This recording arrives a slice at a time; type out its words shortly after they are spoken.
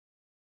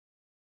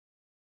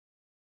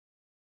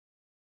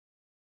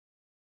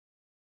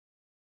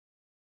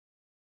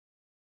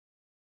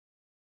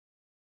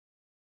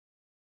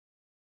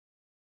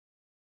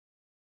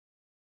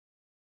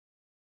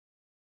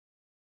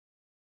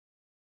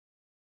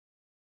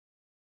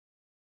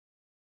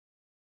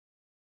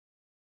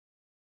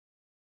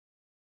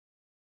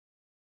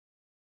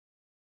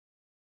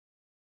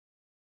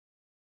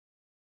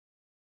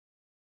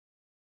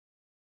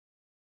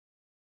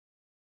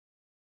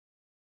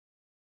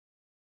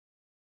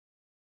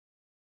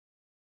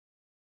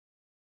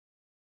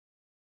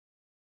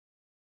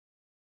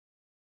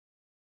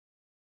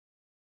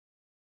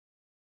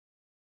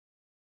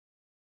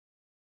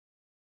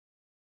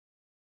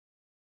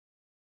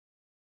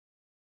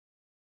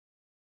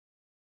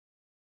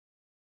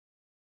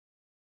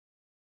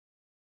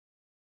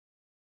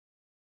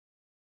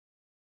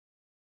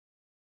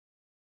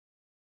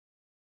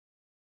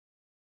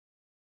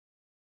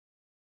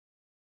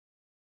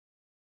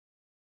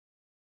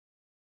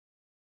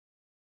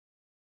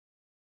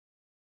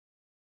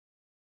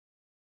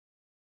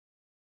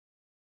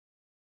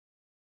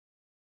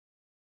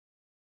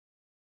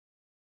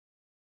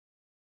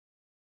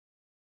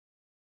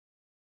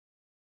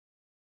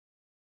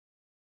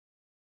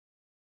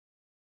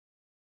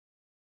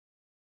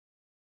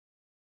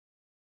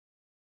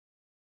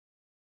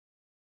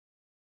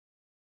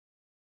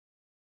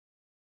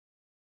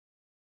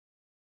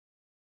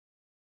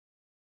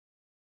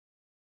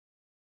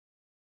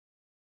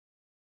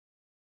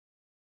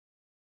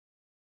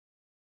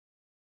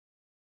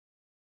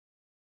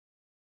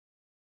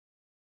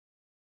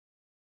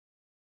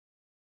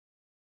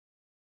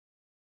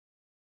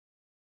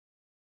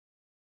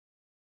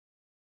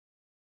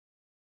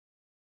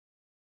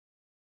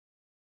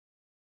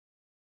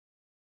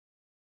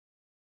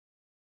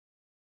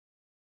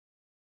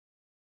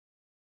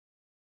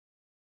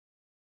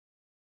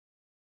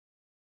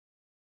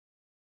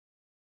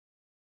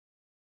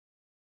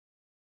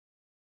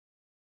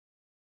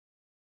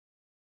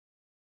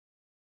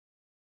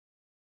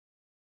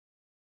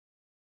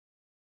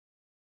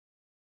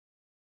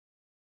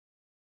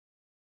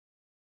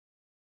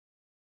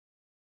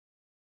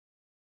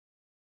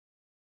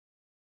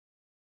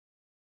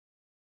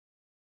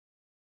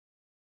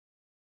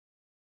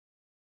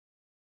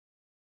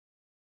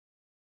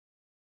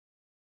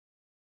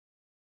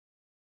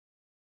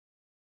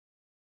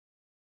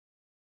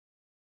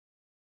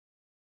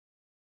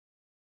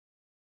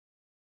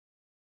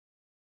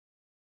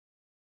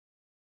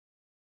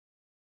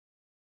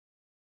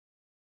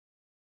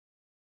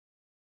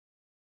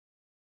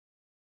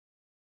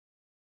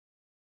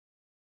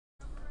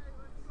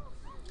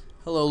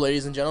Hello,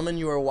 ladies and gentlemen.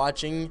 You are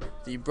watching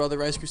the Brother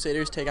Rice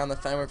Crusaders take on the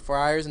Fenwick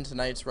Friars in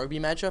tonight's rugby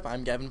matchup.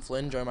 I'm Gavin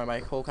Flynn, joined by my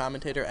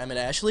co-commentator Emmett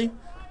Ashley.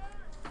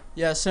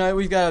 Yes, tonight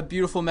we've got a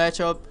beautiful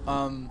matchup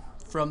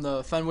from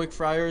the Fenwick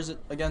Friars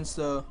against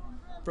the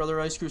Brother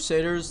Rice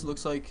Crusaders.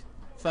 Looks like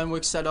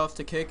Fenwick set off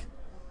to kick,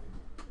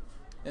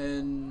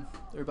 and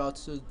they're about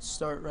to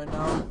start right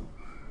now.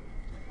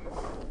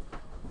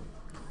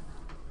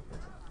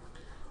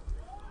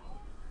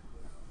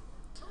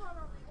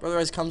 Brother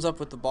Rice comes up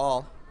with the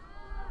ball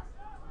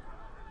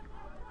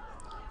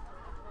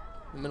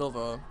in the middle of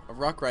a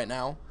ruck right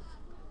now.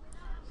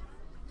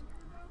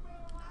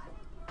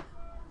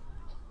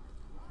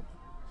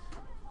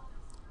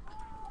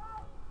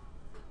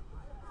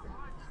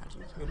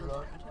 Good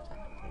ruck.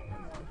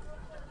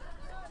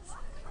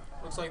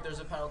 Looks like there's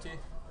a penalty.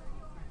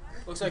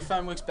 Looks like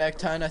Fenwick's back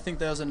 10. I think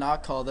there was a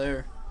knock call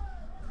there.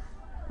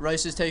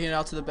 Rice is taking it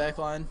out to the back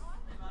line.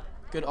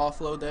 Good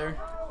offload there.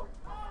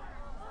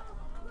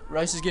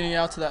 Rice is getting it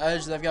out to the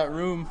edge. They've got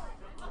room.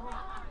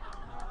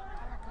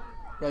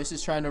 Rice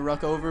is trying to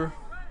ruck over.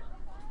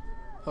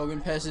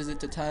 Hogan passes it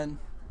to 10.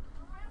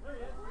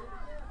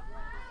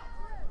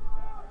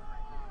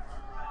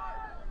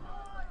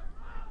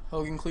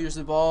 Hogan clears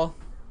the ball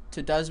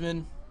to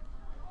Desmond.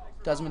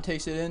 Desmond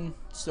takes it in,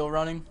 still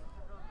running.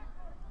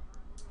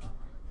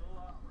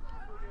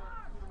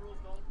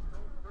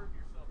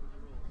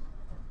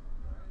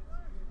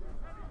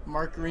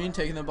 Mark Green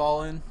taking the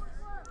ball in.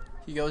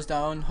 He goes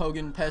down.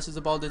 Hogan passes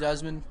the ball to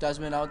Desmond.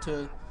 Desmond out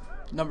to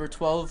number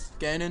 12,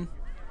 Gannon.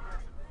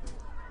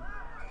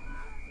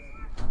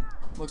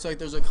 Looks like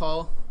there's a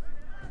call.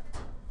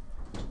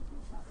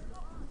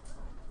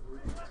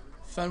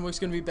 Fenwick's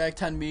going to be back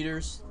 10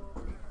 meters.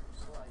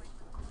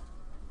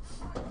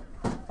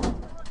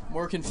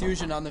 More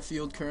confusion on the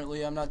field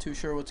currently. I'm not too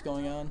sure what's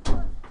going on.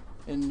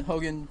 And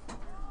Hogan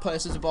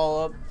passes the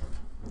ball up.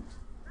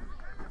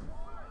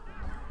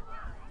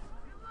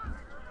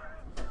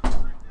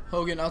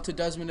 Hogan out to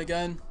Desmond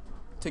again.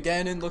 To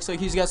Gannon. Looks like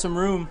he's got some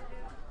room.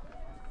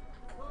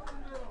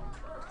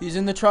 He's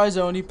in the try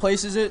zone. He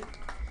places it.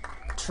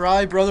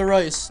 Try Brother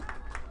Rice.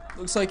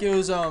 Looks like it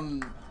was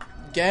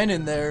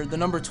Gannon there, the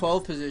number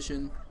 12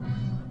 position.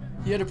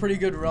 He had a pretty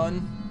good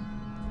run.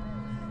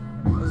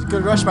 It was a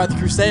good rush by the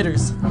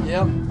Crusaders.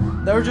 Yep.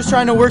 They were just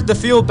trying to work the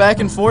field back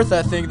and forth,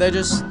 I think. They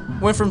just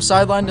went from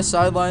sideline to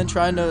sideline,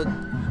 trying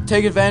to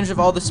take advantage of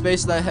all the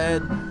space they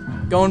had.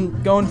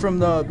 Going from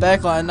the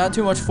back line, not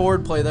too much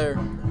forward play there.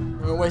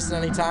 We weren't wasting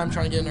any time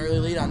trying to get an early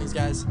lead on these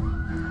guys.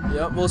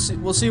 Yep,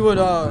 we'll see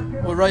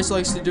what Rice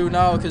likes to do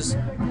now, because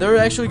they're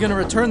actually going to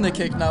return the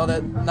kick now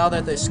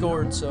that they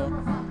scored. So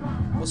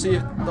we'll see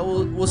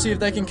if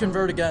they can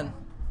convert again.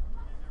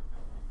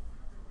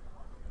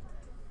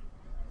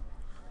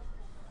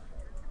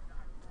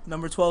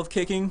 Number 12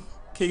 kicking,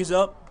 kick is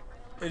up.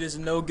 It is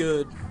no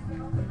good.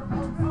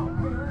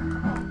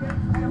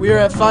 We are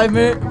at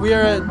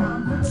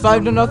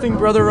 5-0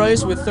 Brother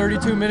Rice with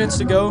 32 minutes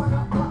to go.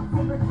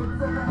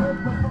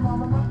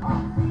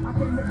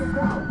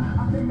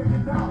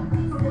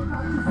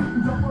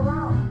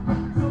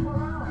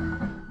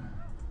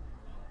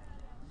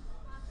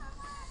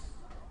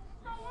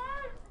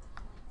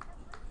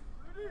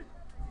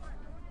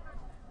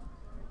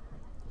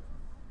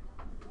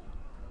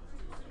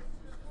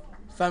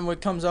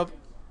 Fenwick comes up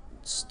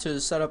to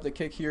set up the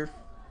kick here.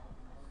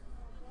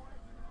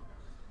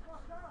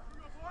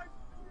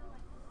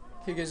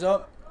 Kick is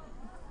up.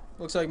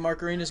 Looks like Mark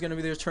Green is going to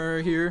be the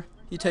returner here.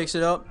 He takes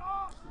it up.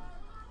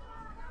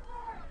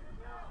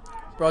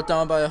 Brought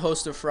down by a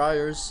host of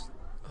Friars.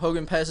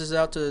 Hogan passes it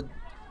out to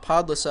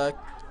Podlasek.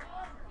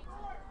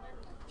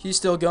 He's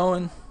still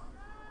going.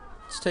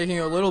 It's taking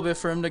a little bit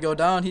for him to go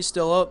down. He's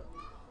still up.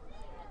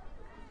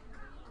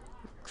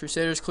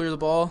 Crusaders clear the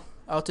ball.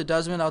 Out to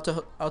Desmond, out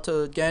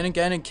to Gannon.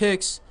 Gannon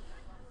kicks.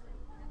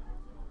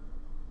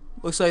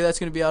 Looks like that's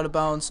going to be out of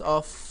bounds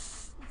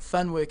off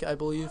Fenwick, I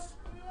believe.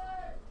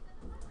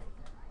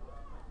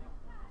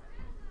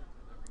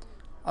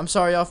 I'm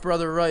sorry, off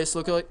Brother Rice.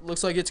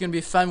 Looks like it's going to be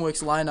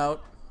Fenwick's line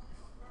out.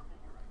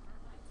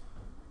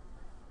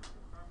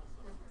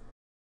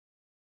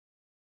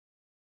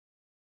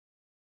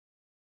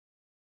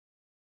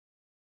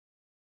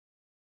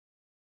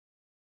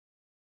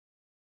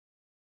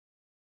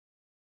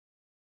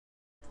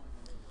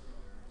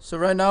 So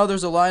right now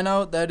there's a line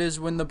out. That is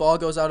when the ball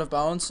goes out of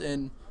bounds,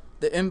 and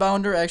the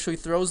inbounder actually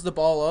throws the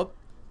ball up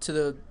to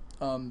the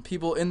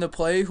people in the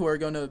play who are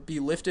going to be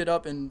lifted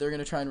up, and they're going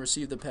to try and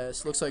receive the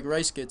pass. Looks like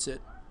Rice gets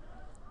it.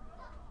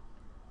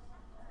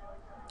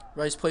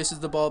 Rice places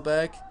the ball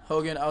back.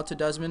 Hogan out to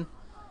Desmond.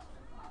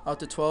 Out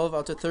to 12,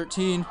 out to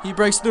 13. He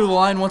breaks through the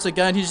line once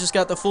again. He's just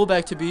got the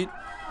fullback to beat.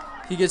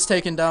 He gets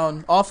taken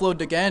down. Offload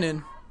to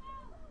Gannon.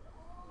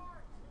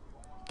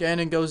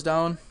 Gannon goes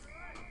down.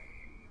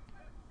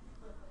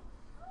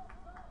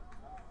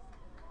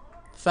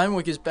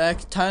 Fenwick is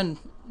back 10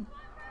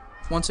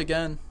 once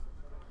again.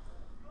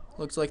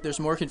 Looks like there's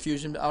more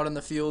confusion out on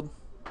the field.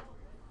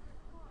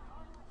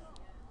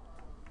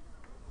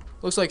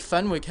 Looks like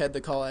Fenwick had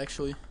the call,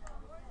 actually.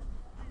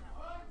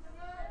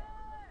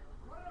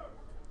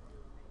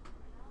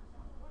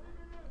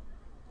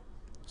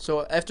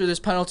 So after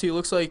this penalty, it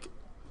looks like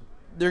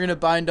they're going to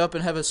bind up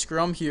and have a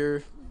scrum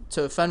here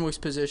to Fenwick's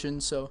position.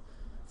 So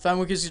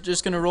Fenwick is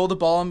just going to roll the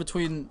ball in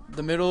between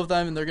the middle of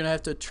them, and they're going to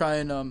have to try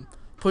and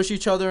push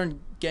each other and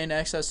gain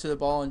access to the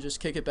ball and just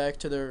kick it back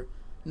to their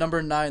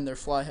number 9, their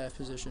fly half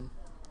position.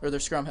 Or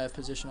their scrum half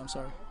position, I'm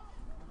sorry.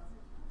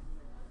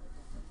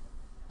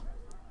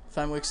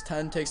 Fenwick's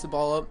 10 takes the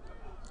ball up,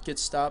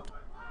 gets stopped.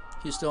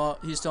 He's still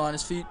on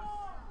his feet.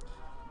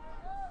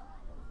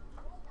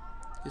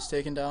 He's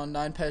taken down.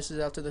 9 passes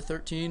out to the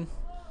 13.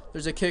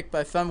 There's a kick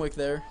by Fenwick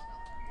there.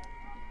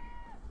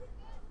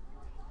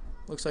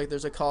 Looks like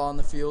there's a call on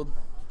the field.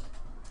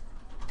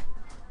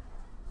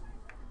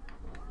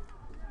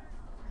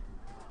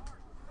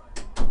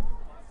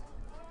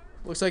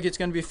 Looks like it's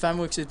going to be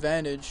Fenwick's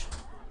advantage.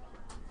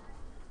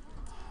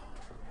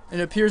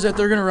 And it appears that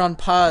they're going to run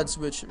pods,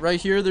 which right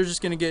here they're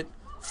just going to get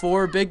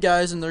 4 big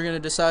guys, and they're going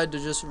to decide to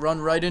just run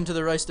right into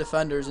the Rice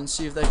defenders and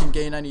see if they can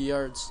gain any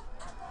yards.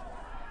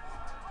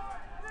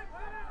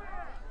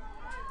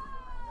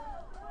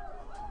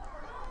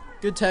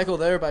 Good tackle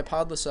there by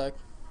Podlasek.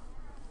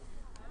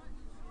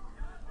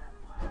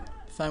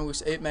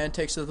 Fenwick's 8-man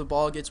takes to the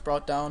ball, gets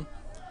brought down.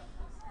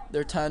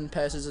 Their 10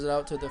 passes it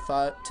out to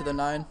the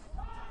 9.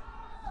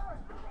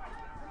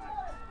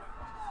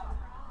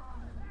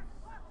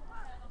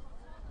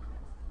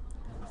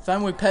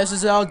 Fenwick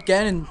passes it out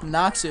again and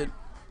knocks it.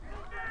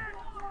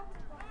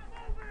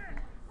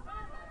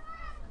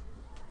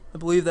 I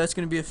believe that's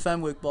going to be a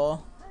Fenwick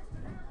ball.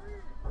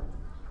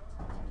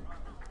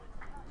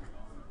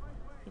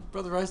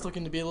 Brother Rice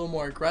looking to be a little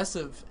more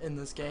aggressive in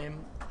this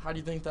game. How do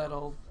you think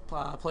that'll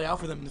play out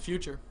for them in the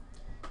future?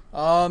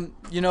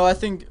 I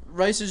think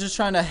Rice is just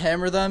trying to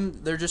hammer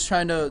them. They're just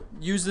trying to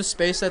use the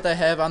space that they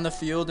have on the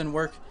field and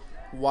work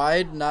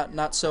wide,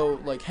 not so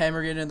like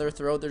hammering it in their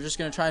throat. They're just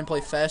going to try and play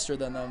faster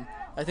than them.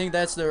 I think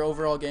that's their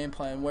overall game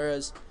plan.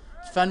 Whereas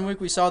Fenwick,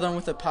 we saw them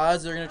with the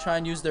pods. They're going to try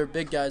and use their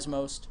big guys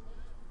most.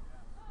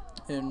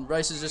 And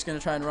Rice is just going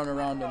to try and run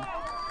around them.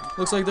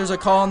 Looks like there's a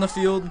call on the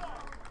field. He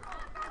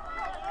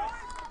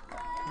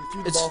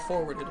threw the ball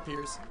forward, it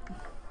appears.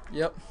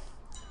 Yep.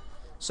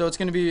 So it's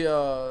going to be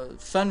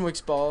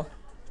Fenwick's ball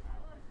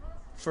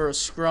for a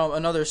scrum,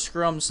 another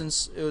scrum,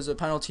 since it was a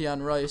penalty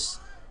on Rice.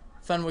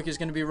 Fenwick is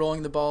going to be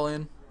rolling the ball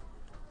in.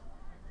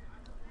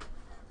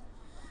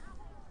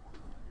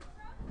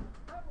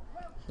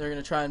 They're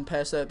going to try and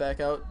pass that back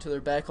out to their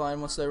back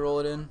line once they roll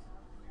it in.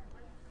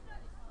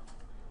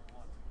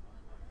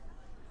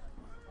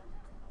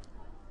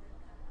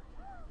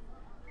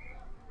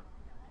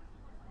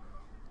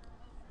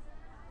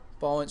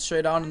 Ball went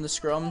straight out in the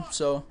scrum.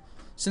 So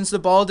since the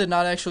ball did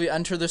not actually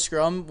enter the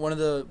scrum, one of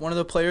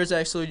the players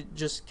actually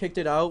just kicked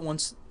it out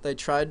once they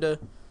tried to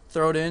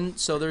throw it in.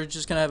 So they're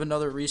just going to have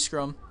another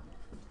re-scrum.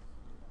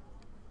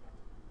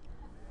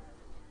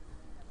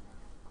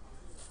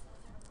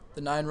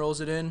 The 9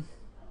 rolls it in.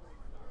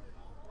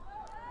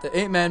 The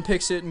 8-man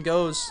picks it and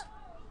goes.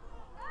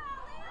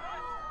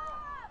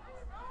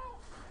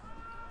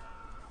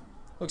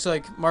 Looks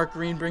like Mark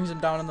Green brings him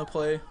down in the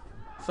play.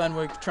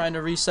 Fenwick trying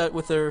to reset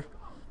with their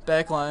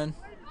back line.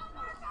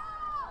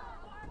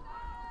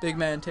 Big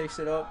man takes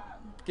it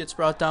up. Gets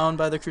brought down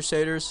by the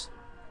Crusaders.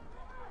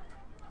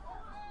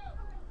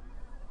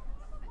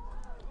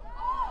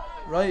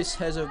 Rice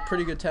has a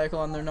pretty good tackle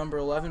on their number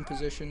 11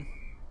 position.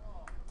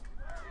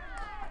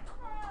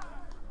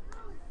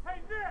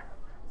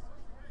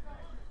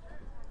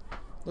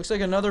 Looks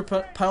like another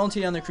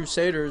penalty on the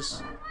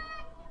Crusaders.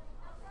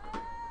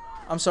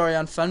 I'm sorry,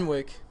 on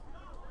Fenwick.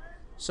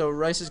 So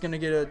Rice is going to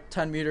get a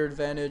 10-meter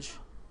advantage,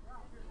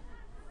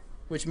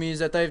 which means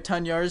that they have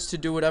 10 yards to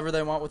do whatever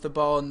they want with the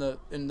ball, and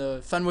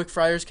the Fenwick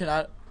Friars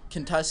cannot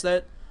contest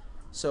that.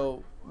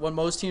 So what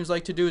most teams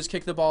like to do is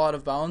kick the ball out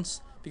of bounds,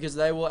 because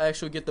they will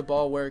actually get the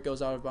ball where it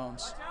goes out of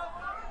bounds.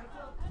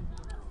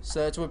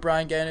 So that's what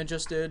Brian Gannon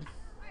just did.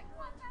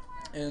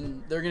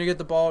 And they're going to get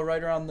the ball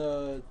right around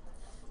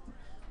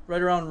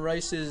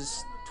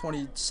Rice's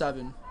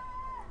 27.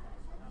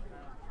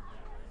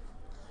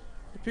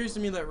 It appears to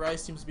me that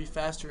Rice seems to be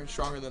faster and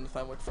stronger than the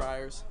Fenwick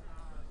Friars.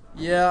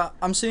 Yeah,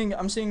 I'm seeing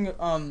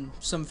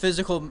some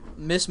physical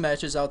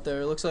mismatches out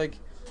there. It looks like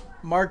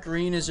Mark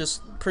Green is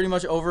just pretty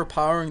much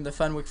overpowering the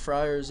Fenwick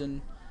Friars,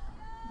 and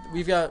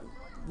we've got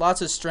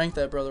lots of strength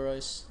at Brother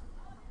Rice.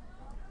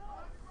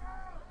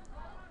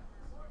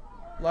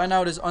 Line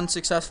out is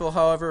unsuccessful,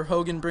 however.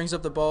 Hogan brings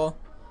up the ball.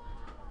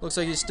 Looks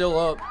like he's still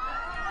up.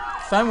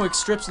 Fenwick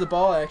strips the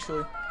ball,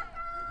 actually.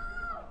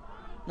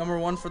 Number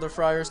 1 for the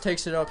Friars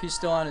takes it up. He's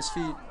still on his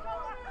feet.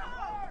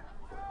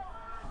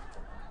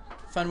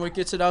 Fenwick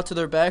gets it out to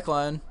their back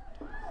line.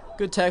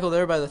 Good tackle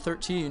there by the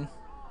 13.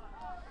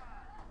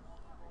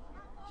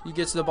 He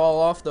gets the ball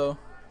off, though.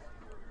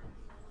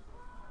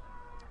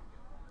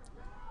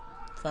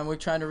 Fenwick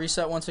trying to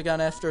reset once again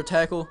after a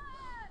tackle.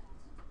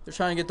 They're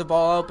trying to get the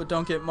ball out, but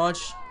don't get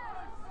much.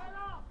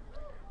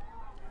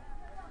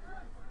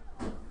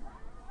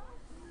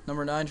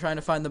 Number 9 trying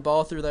to find the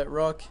ball through that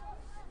ruck.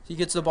 He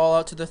gets the ball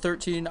out to the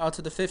 13, out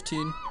to the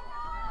 15.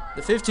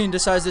 The 15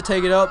 decides to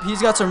take it up.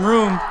 He's got some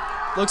room.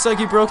 Looks like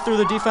he broke through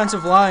the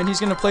defensive line. He's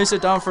going to place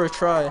it down for a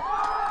try.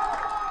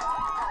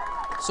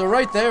 So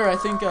right there, I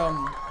think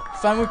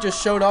Fenwick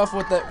just showed off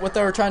what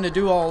they were trying to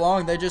do all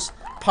along. They just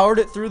powered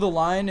it through the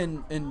line,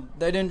 and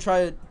they didn't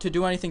try to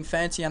do anything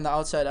fancy on the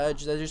outside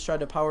edge. They just tried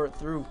to power it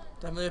through.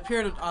 Definitely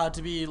appeared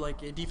to be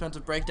like a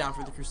defensive breakdown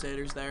for the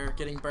Crusaders there,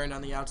 getting burned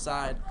on the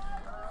outside.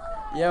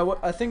 Yeah,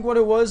 I think what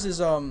it was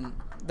is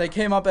they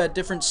came up at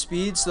different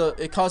speeds, so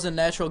it caused a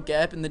natural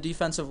gap in the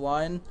defensive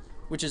line,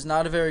 which is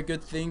not a very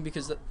good thing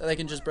because they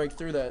can just break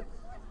through that.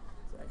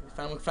 Exactly.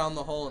 Fenwick found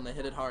the hole and they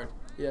hit it hard.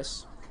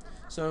 Yes.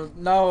 So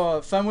now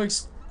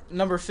Fenwick's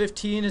number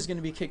 15 is going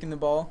to be kicking the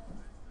ball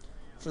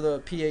for the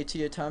PAT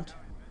attempt.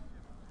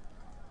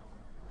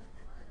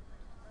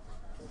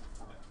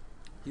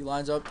 He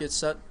lines up, gets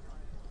set.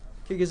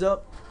 Kick is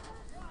up.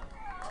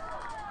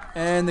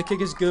 And the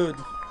kick is good.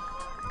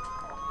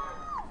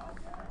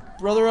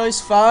 Brother Rice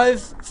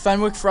 5,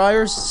 Fenwick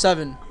Friars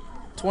 7.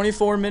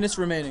 24 minutes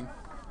remaining.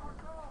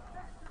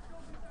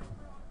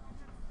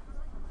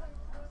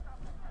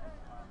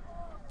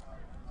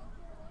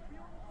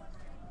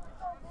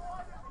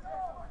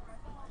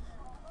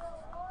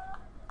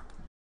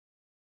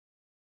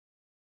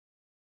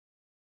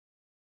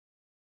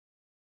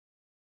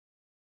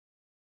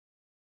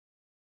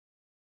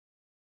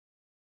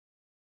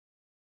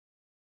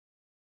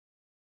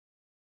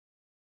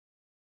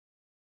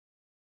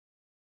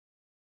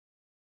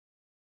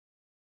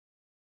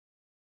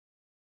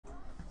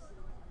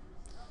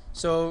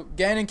 So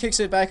Gannon kicks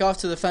it back off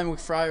to the Fenwick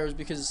Friars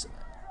because,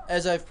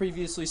 as I've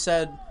previously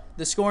said,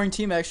 the scoring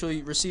team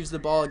actually receives the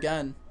ball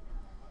again.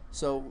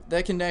 So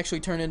that can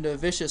actually turn into a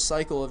vicious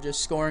cycle of just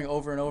scoring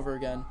over and over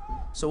again.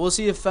 So we'll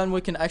see if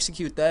Fenwick can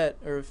execute that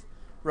or if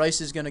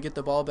Rice is going to get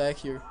the ball back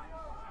here.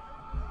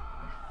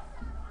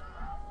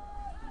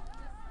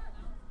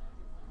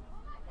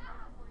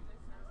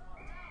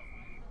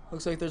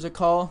 Looks like there's a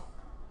call.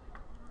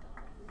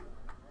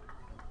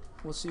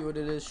 We'll see what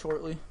it is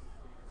shortly.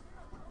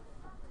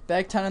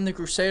 Back 10 on the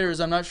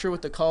Crusaders. I'm not sure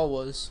what the call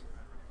was.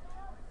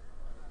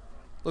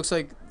 Looks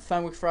like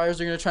Fenwick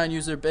Friars are going to try and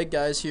use their big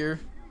guys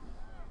here.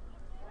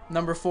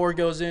 Number 4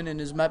 goes in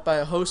and is met by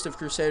a host of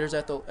Crusaders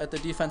at the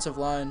defensive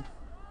line.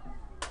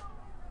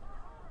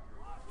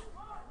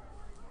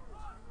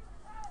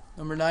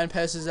 Number 9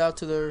 passes out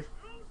to their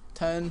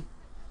 10.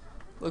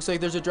 Looks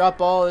like there's a drop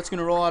ball that's going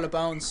to roll out of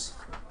bounds.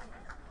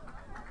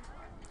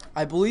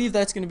 I believe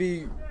that's going to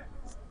be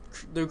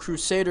the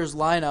Crusaders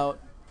line out.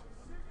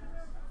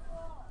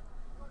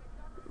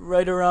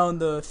 Right around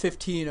the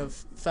 15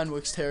 of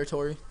Fenwick's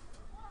territory.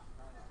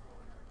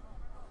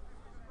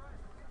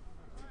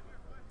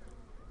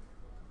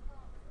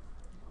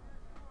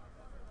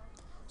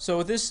 So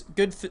with this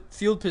good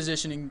field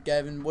positioning,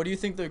 Gavin, what do you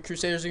think the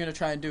Crusaders are going to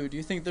try and do? Do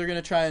you think they're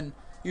going to try and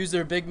use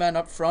their big men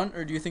up front,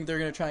 or do you think they're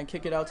going to try and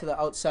kick it out to the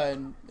outside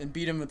and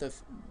beat them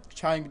with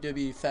trying to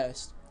be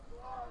fast?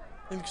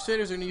 I think the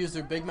Crusaders are going to use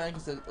their big men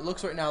because it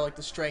looks right now like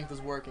the strength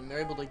is working. They're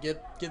able to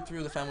get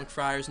through the Fenwick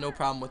Friars, no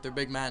problem with their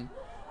big men.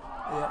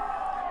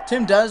 Yeah.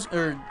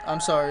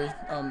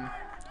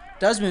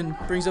 Desmond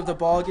brings up the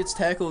ball, gets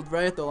tackled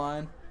right at the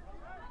line.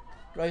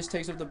 Rice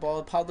takes up the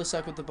ball,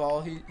 Podlasek with the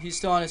ball. He's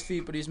still on his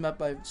feet, but he's met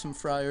by some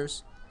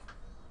Friars.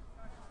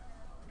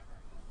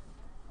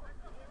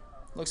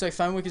 Looks like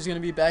Fenwick is going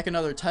to be back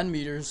another 10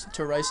 meters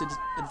to Rice's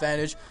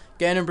advantage.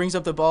 Gannon brings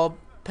up the ball,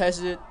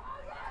 passes it.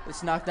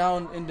 It's knocked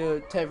down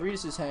into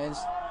Tavridis' hands.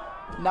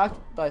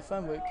 Knocked by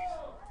Fenwick.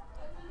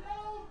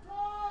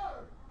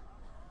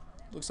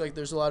 Looks like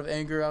there's a lot of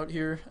anger out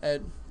here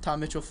at Tom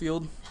Mitchell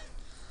Field.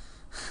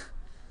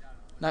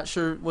 Not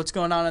sure what's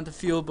going on at the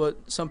field, but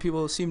some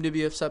people seem to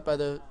be upset by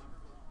the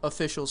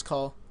officials'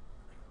 call.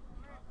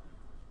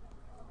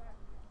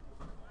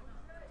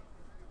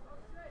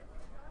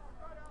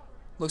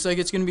 Looks like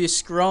it's going to be a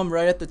scrum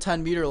right at the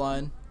 10-meter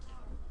line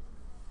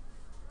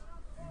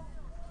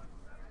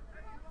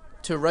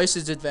to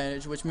Rice's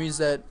advantage, which means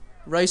that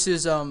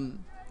Rice's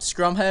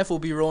scrum half will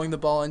be rolling the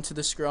ball into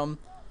the scrum,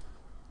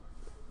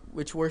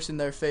 which works in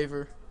their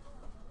favor.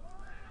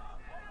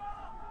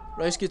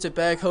 Rice gets it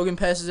back. Hogan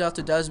passes out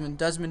to Desmond.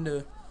 Desmond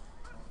to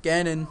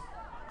Gannon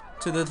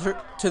to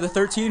the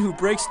 13 who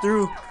breaks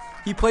through.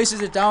 He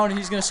places it down and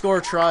he's going to score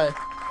a try.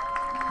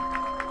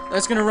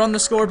 That's going to run the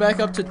score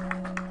back up to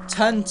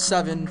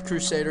 10-7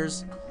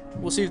 Crusaders.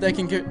 We'll see if they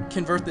can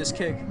convert this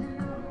kick.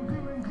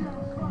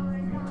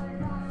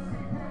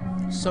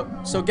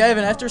 So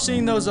Gavin, after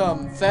seeing those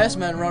fast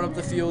men run up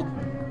the field,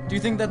 do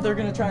you think that they're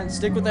going to try and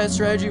stick with that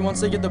strategy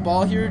once they get the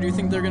ball here? Do you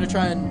think they're going to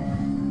try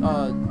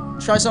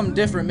and try something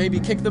different, maybe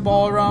kick the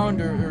ball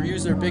around or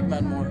use their big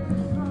men more?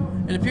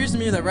 It appears to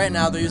me that right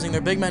now they're using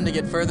their big men to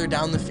get further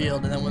down the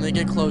field, and then when they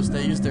get close,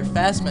 they use their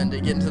fast men to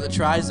get into the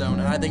try zone,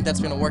 and I think that's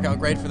going to work out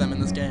great for them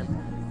in this game.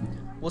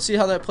 We'll see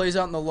how that plays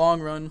out in the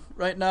long run.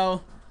 Right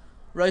now,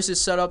 Rice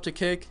is set up to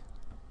kick.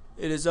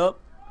 It is up.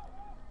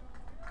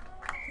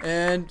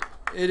 And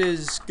it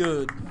is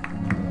good.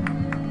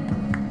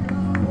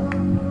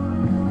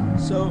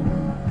 So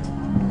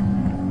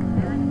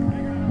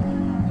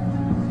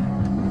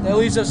that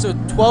leaves us with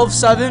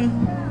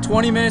 12-7,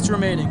 20 minutes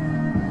remaining.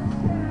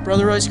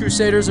 Brother Rice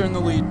Crusaders are in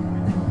the lead.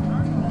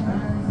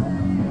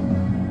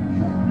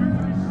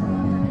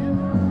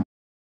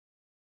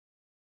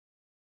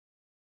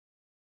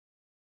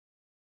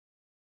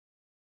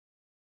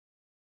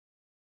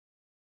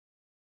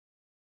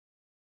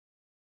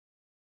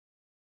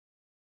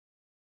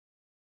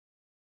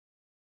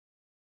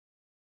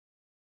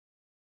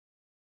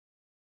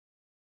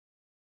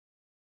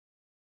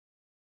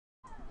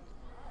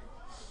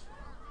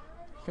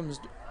 Comes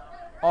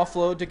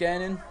offload to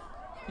Gannon.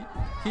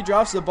 He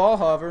drops the ball,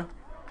 however.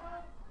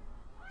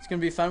 It's going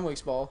to be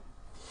Fenwick's ball.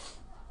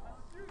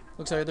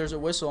 Looks like there's a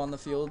whistle on the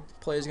field.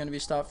 Play is going to be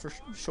stopped for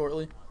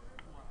shortly,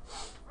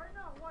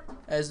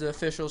 as the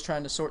officials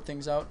trying to sort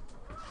things out.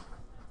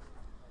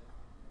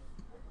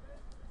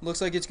 Looks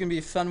like it's going to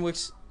be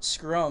Fenwick's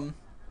scrum.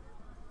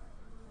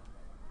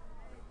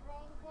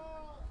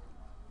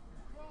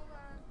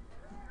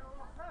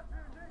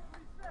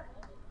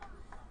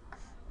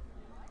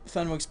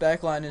 Fenwick's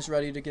backline is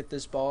ready to get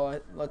this ball.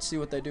 Let's see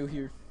what they do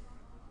here.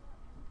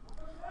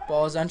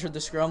 Ball has entered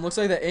the scrum. Looks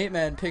like the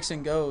 8-man picks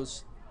and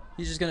goes.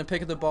 He's just going to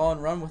pick up the ball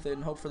and run with it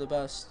and hope for the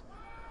best.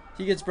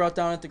 He gets brought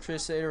down at the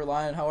Crusader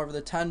line. However, the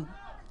 10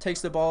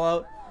 takes the ball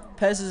out,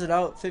 passes it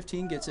out.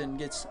 15 gets in,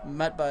 gets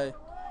met by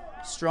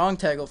strong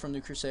tackle from the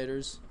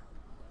Crusaders.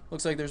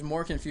 Looks like there's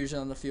more confusion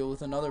on the field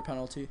with another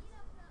penalty.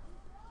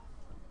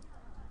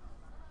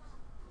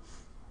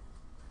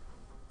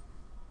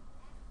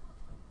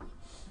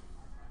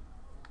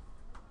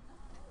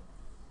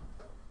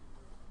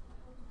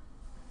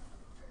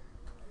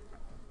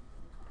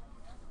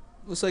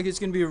 Looks like it's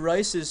going to be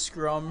Rice's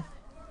scrum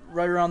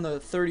right around the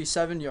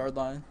 37-yard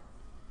line.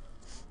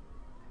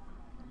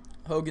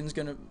 Hogan's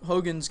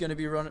gonna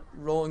be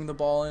rolling the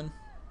ball in.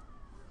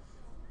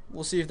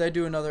 We'll see if they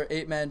do another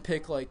 8-man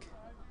pick like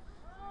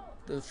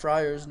the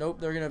Friars. Nope,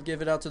 they're going to give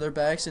it out to their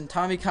backs. And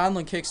Tommy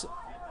Conlon kicks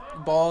the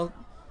ball.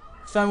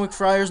 Fenwick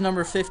Friars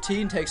number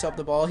 15 takes up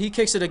the ball. He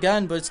kicks it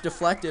again, but it's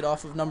deflected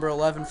off of number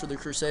 11 for the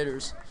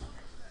Crusaders.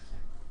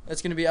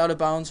 That's going to be out of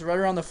bounds right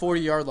around the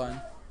 40-yard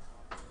line.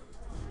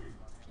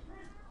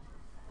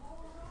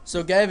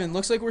 So, Gavin,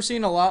 looks like we're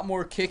seeing a lot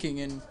more kicking.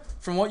 And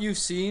from what you've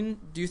seen,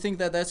 do you think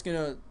that that's going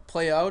to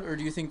play out, or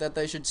do you think that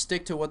they should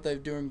stick to what they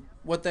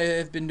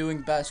have been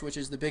doing best, which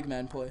is the big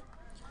man play?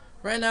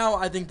 Right now,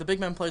 I think the big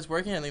man play is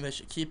working. I think they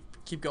should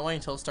keep going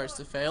until it starts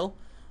to fail.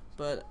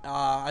 But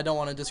I don't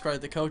want to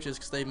discredit the coaches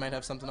because they might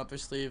have something up their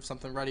sleeve,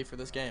 something ready for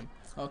this game.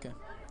 Okay.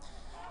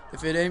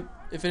 If it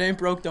ain't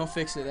broke, don't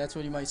fix it. That's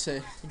what you might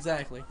say.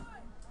 Exactly.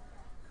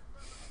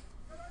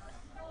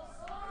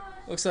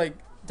 Looks like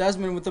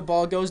Desmond with the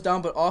ball goes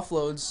down but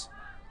offloads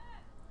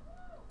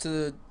to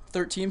the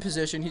 13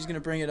 position. He's going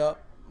to bring it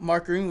up.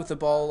 Mark Green with the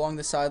ball along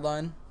the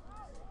sideline.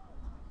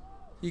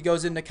 He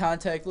goes into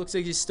contact. Looks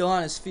like he's still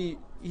on his feet.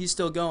 He's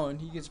still going.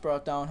 He gets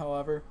brought down,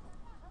 however.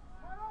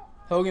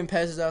 Hogan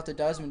passes out to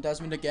Desmond.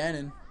 Desmond to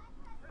Gannon.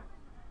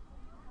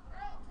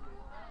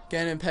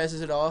 Gannon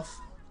passes it off.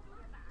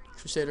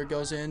 Crusader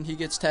goes in. He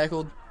gets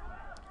tackled.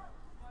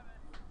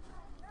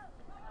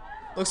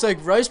 Looks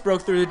like Rice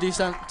broke through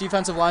the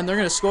defensive line. They're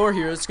going to score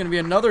here. It's going to be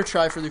another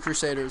try for the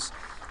Crusaders.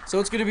 So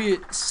it's going to be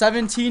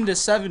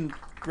 17-7,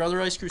 Brother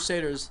Rice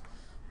Crusaders.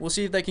 We'll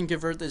see if they can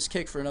convert this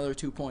kick for another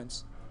 2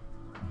 points.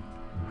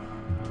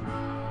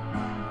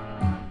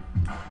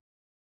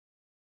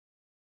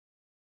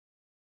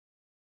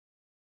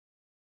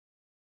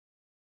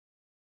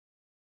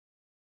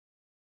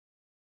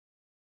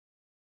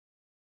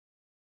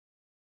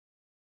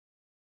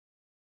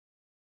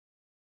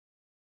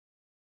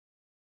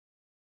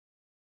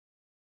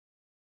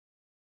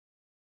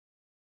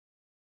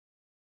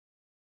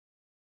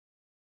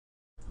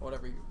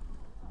 Whatever you.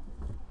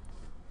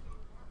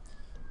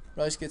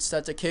 Rice gets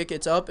set to kick.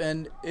 It's up,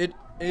 and it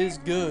is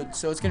good.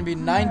 So it's going to be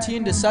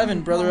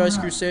 19-7, Brother Rice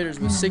Crusaders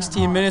with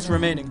 16 minutes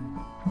remaining.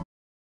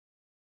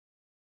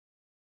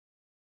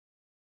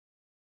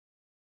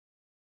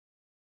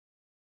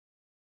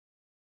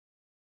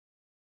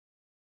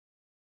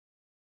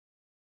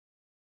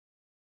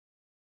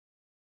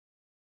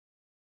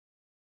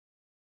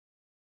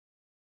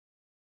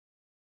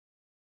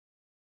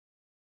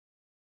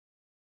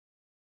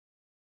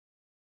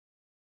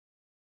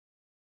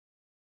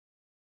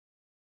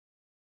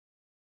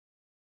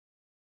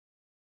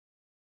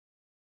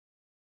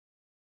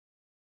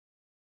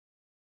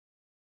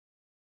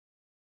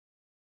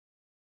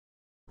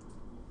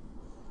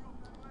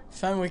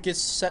 Fenwick gets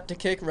set to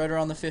kick right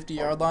around the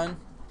 50-yard line.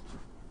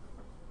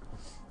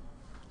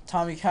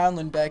 Tommy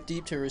Conlon back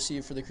deep to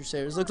receive for the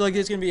Crusaders. Looks like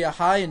it's going to be a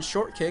high and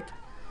short kick.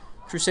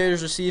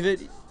 Crusaders receive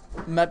it,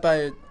 met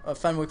by a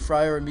Fenwick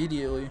Friar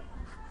immediately.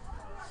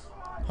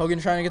 Hogan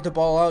trying to get the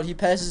ball out. He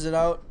passes it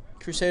out.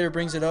 Crusader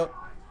brings it up.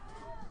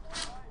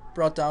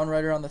 Brought down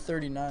right around the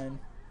 39.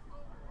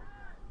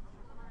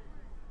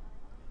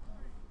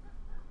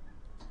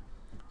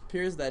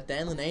 Appears that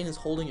Dan Linane is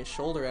holding his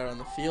shoulder out on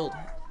the field.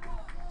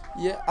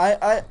 Yeah,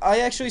 I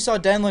actually saw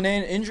Dan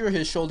Linane injure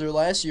his shoulder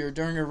last year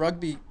during a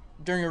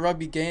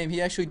rugby game.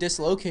 He actually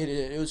dislocated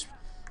it. It was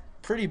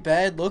pretty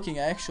bad looking,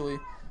 actually.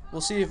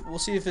 We'll see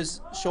if his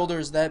shoulder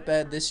is that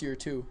bad this year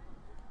too.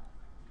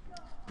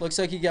 Looks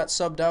like he got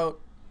subbed out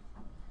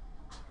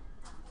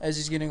as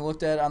he's getting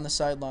looked at on the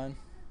sideline.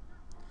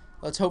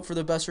 Let's hope for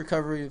the best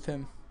recovery of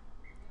him.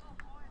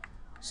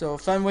 So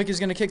Fenwick is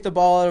going to kick the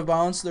ball out of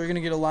bounds. They're going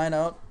to get a line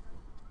out.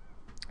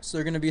 So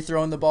they're going to be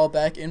throwing the ball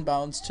back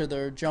inbounds to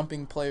their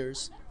jumping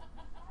players.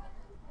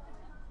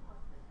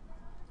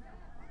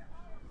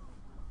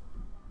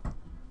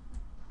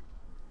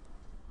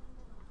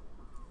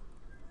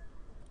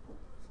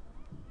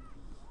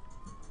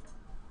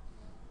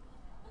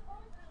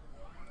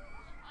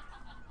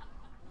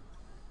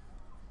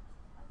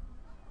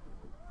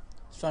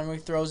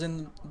 Fenwick throws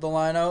in the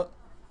line out.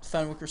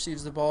 Fenwick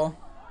receives the ball.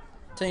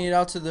 Taking it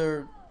out to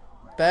their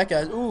back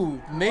guys.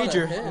 Ooh,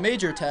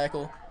 major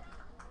tackle.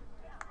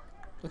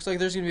 Looks like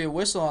there's going to be a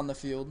whistle on the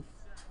field.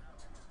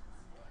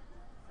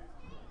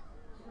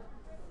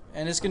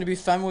 And it's going to be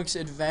Fenwick's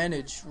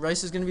advantage.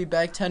 Rice is going to be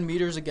back 10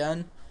 meters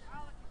again.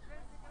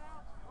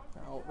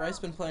 Now, Rice has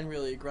been playing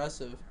really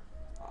aggressive.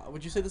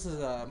 Would you say this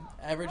is an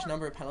average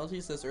number of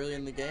penalties this early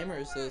in the game, or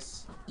is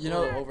this a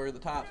little over the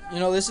top?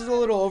 This is a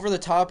little over the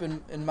top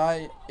in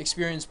my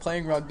experience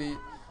playing rugby.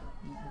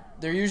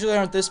 There usually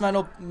aren't this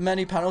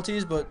many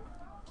penalties, but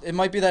it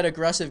might be that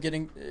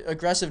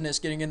aggressiveness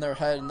getting in their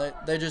head, and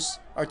they just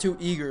are too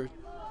eager.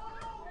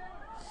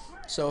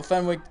 So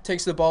Fenwick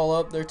takes the ball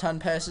up. Their 10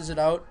 passes it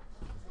out.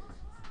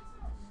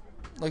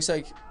 Looks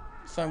like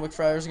Fenwick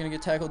Friars are going to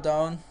get tackled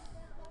down.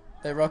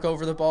 They ruck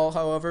over the ball,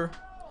 however,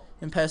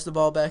 and pass the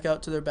ball back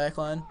out to their back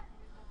line.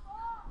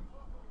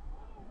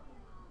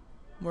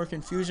 More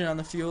confusion on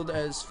the field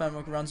as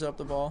Fenwick runs up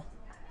the ball.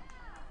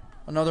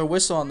 Another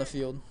whistle on the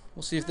field.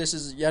 We'll see if this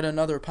is yet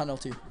another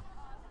penalty.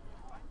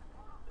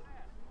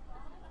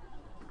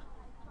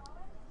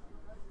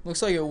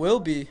 Looks like it will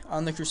be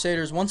on the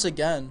Crusaders once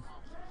again.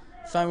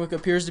 Fenwick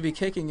appears to be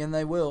kicking, and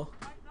they will.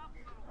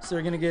 So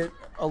they're going to get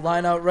a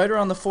line out right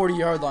around the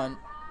 40-yard line.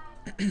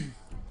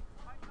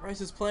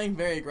 Rice is playing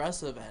very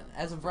aggressive, and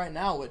as of right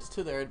now, it's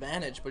to their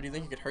advantage. But do you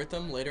think it could hurt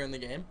them later in the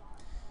game?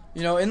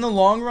 In the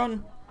long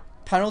run,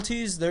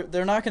 penalties,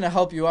 they're not going to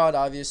help you out,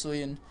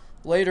 obviously. And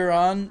later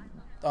on,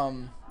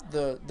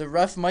 the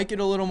ref might get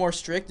a little more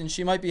strict, and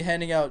she might be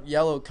handing out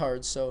yellow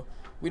cards. So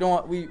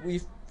we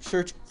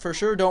for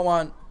sure don't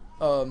want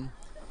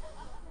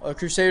a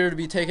Crusader to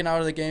be taken out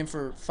of the game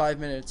for 5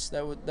 minutes.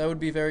 That would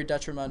be very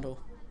detrimental.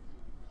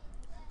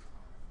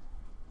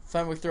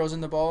 Fenwick throws in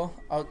the ball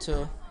out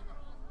to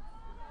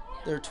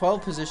their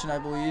 12 position, I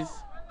believe.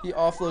 He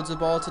offloads the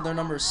ball to their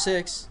number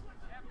 6.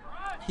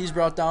 He's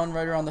brought down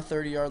right around the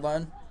 30-yard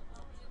line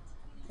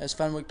as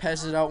Fenwick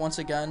passes it out once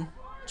again,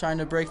 trying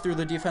to break through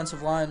the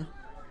defensive line.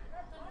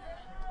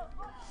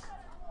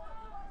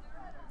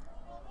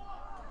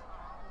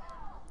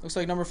 Looks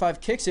like number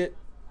 5 kicks it.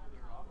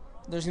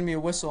 There's going to be a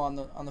whistle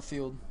on the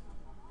field.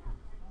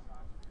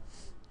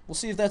 We'll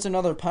see if that's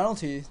another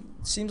penalty.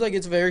 It seems like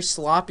it's a very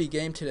sloppy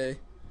game today,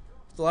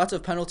 with lots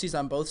of penalties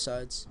on both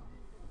sides.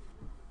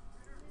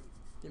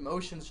 The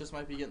emotions just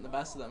might be getting the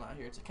best of them out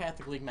here. It's a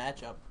Catholic League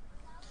matchup.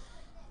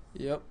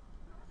 Yep.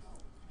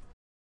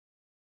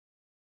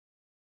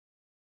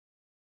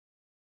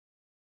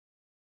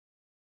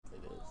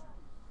 It is.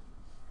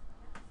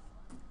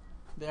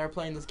 They are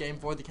playing this game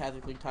for the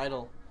Catholic League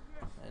title,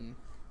 and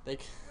they,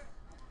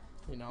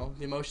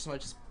 the emotions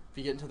might just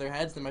be getting to their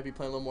heads. They might be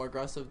playing a little more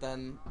aggressive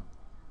than,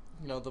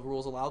 the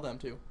rules allow them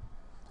to.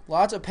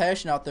 Lots of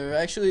passion out there.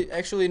 Actually,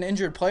 an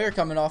injured player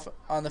coming off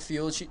on the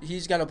field.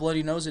 He's got a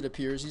bloody nose, it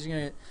appears. He's going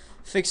to get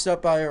fixed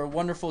up by our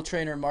wonderful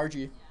trainer,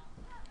 Margie.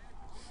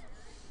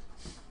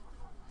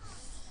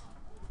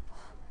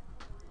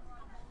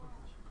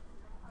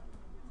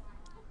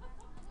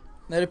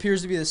 That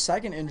appears to be the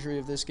second injury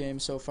of this game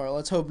so far.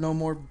 Let's hope no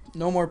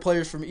more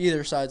players from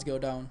either sides go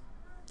down.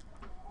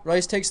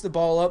 Rice takes the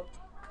ball up.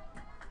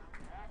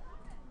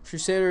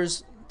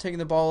 Crusaders taking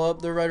the ball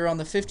up. They're right around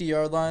the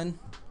 50-yard line.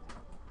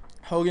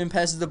 Hogan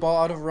passes the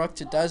ball out of ruck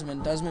to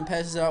Desmond. Desmond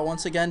passes it out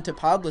once again to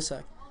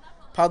Podlasek.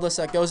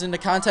 Podlasek goes into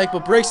contact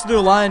but breaks through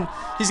the line.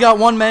 He's got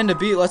one man to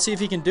beat. Let's see if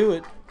he can do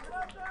it.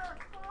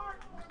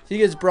 He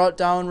gets brought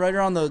down right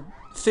around the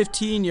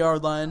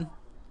 15-yard line.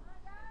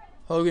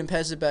 Hogan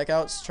passes it back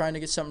out, trying to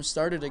get something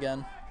started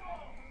again.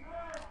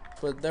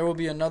 But there will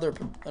be another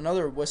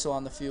whistle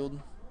on the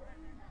field.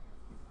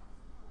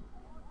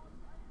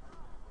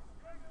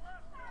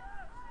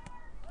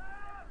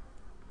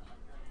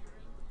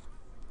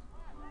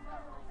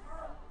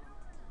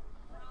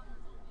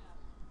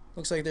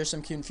 Looks like there's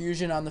some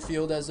confusion on the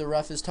field as the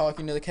ref is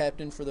talking to the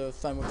captain for the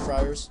Fenwick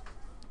Friars,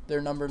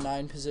 their number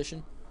 9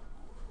 position.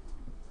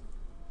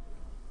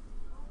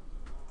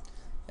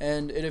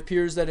 And it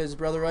appears that it's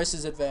Brother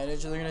Rice's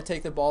advantage. They're going to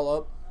take the ball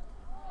up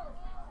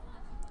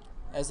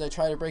as they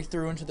try to break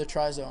through into the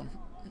try-zone.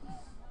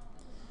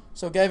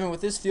 So, Gavin,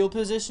 with this field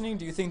positioning,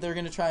 do you think they're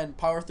going to try and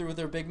power through with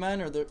their big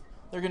men, or they're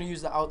going to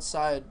use the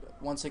outside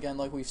once again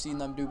like we've seen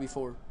them do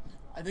before?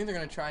 I think they're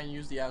going to try and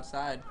use the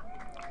outside.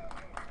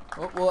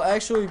 Well,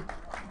 actually,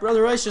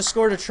 Brother Rice just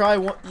scored a try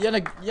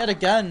yet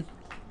again.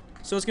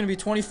 So it's going to be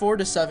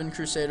 24-7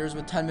 Crusaders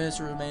with 10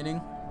 minutes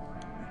remaining.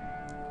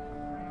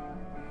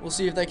 We'll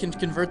see if they can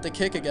convert the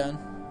kick again.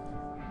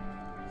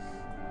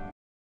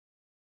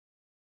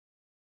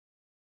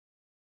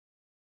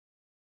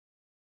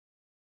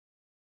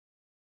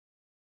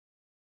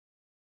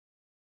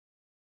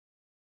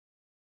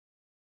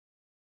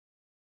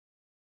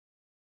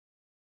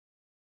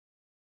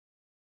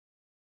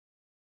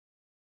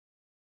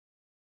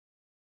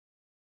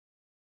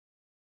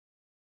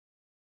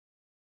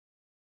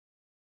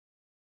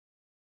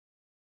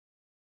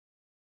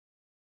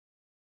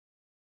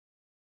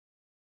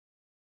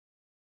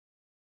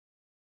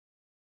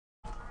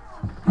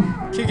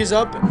 Kick is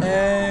up,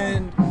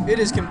 and it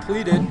is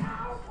completed.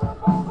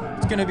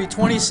 It's going to be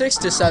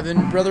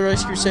 26-7. Brother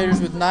Rice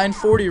Crusaders with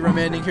 9:40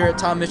 remaining here at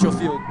Tom Mitchell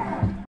Field.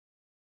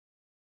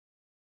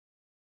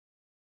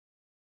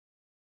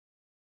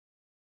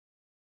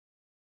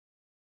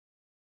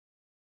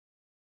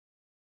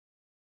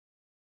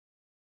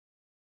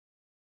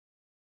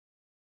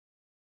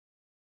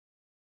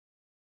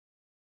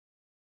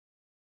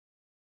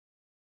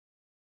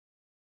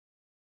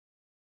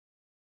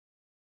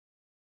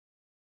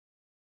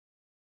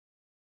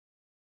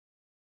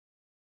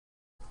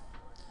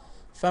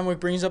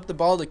 Fenwick brings up the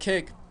ball to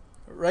kick.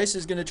 Rice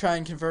is going to try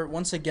and convert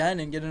once again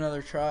and get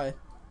another try.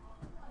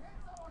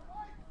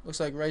 Looks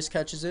like Rice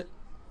catches it.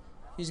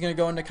 He's going to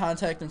go into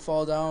contact and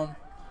fall down.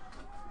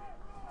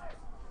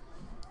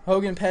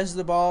 Hogan passes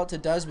the ball out to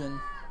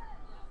Desmond.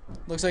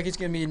 Looks like it's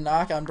going to be a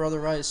knock on Brother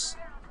Rice.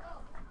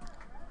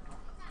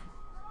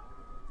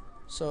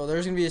 So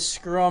there's going to be a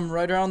scrum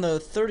right around the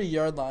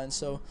 30-yard line.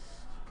 So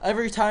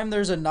every time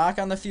there's a knock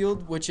on the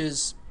field, which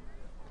is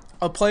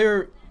a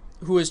player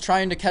who is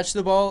trying to catch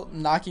the ball,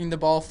 knocking the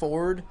ball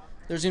forward,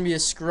 there's going to be a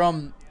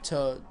scrum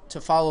to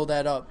follow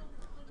that up,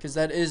 because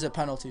that is a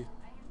penalty.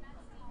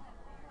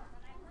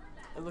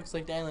 It looks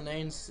like Dan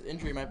Linane's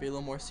injury might be a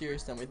little more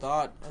serious than we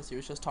thought, as he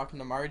was just talking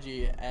to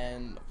Margie,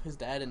 and his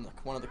dad and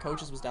one of the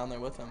coaches was down there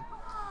with him.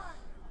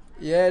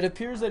 Yeah, it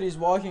appears that he's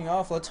walking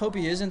off. Let's hope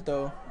he isn't,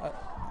 though.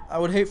 I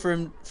would hate for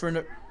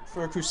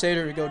a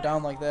Crusader to go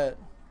down like that.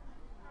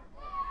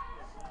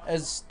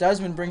 As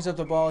Desmond brings up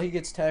the ball, he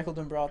gets tackled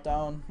and brought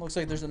down. Looks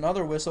like there's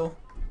another whistle.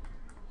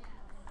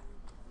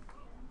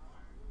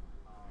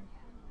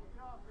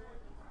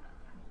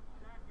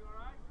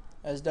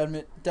 As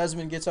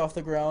Desmond gets off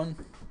the ground.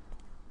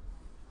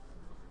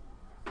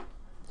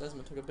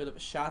 Desmond took a bit of a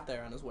shot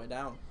there on his way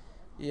down.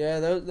 Yeah,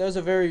 that was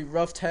a very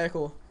rough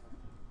tackle.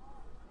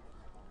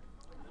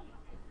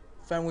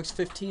 Fenwick's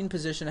 15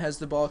 position has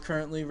the ball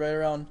currently right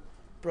around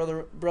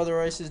Brother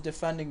Rice's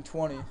defending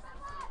 20.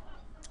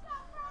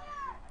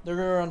 They're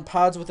going to run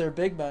pods with their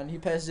big men. He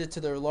passes it to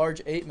their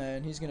large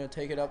 8-man. He's going to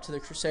take it up to the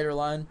Crusader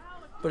line,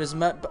 but is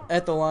met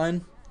at the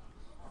line.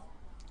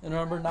 And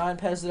number 9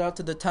 passes it out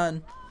to the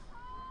 10,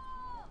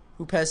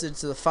 who passes it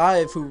to the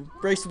 5, who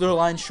breaks through their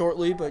line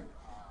shortly, but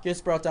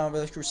gets brought down by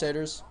the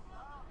Crusaders.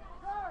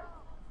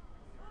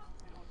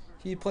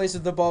 He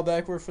places the ball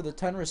backward for the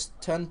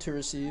 10 to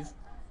receive.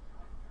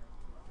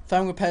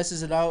 Fenwick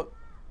passes it out.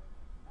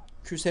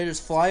 Crusaders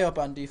fly up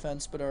on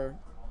defense, but are...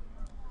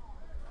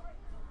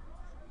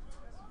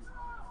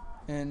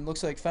 And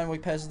looks like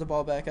Fenwick passes the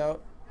ball back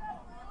out.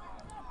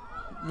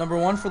 Number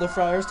 1 for the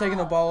Friars, taking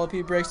the ball up.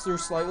 He breaks through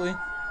slightly.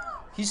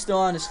 He's still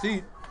on his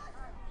feet.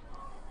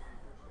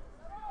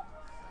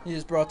 He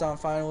is brought down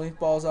finally.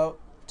 Ball's out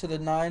to the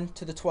 9,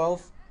 to the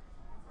 12.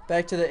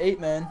 Back to the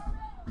 8-man.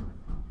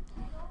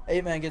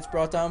 8-man gets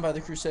brought down by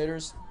the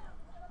Crusaders.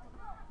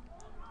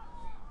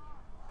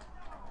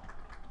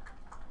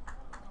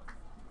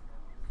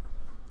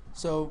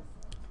 So,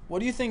 what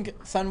do you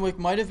think Fenwick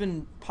might have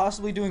been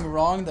possibly doing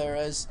wrong there,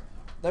 as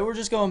they were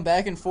just going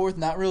back and forth,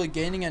 not really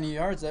gaining any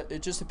yards?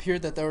 It just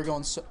appeared that they were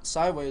going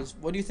sideways.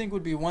 What do you think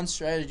would be one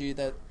strategy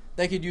that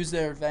they could use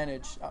their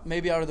advantage,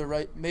 maybe out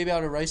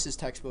of Rice's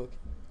textbook?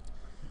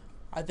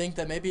 I think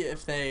that maybe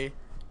if they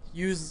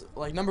use,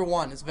 like, number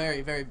 1 is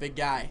very, very big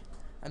guy.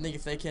 I think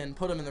if they can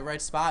put him in the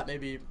right spot,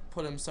 maybe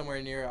put him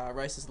somewhere near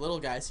Rice's little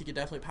guys, he could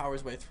definitely power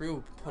his way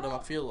through, put him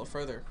upfield a little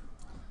further.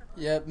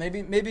 Yeah, maybe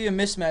a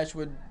mismatch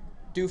would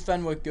do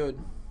Fenwick good.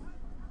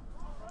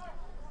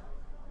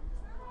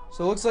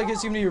 So it looks like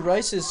it's going to be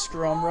Rice's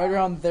scrum right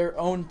around their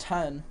own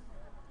 10.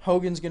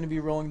 Hogan's going to be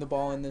rolling the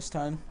ball in this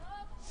time.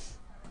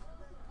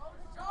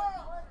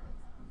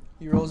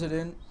 He rolls it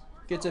in,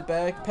 gets it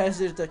back,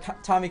 passes it to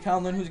Tommy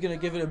Conlon, who's going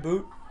to give it a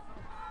boot.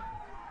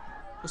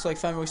 Looks like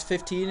Fenwick's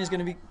 15 is going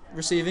to be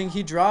receiving.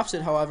 He drops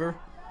it, however.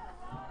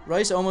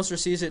 Rice almost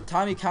receives it.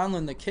 Tommy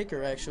Conlon, the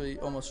kicker, actually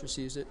almost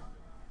receives it.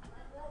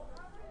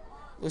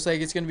 Looks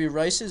like it's going to be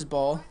Rice's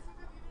ball.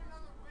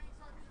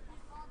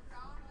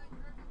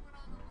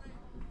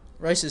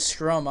 Rice's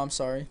scrum, I'm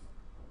sorry.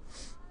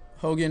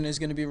 Hogan is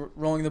going to be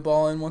rolling the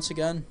ball in once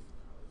again,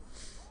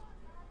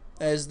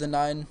 as the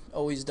 9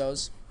 always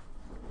does.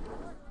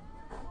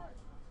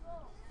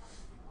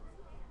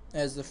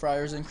 As the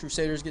Friars and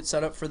Crusaders get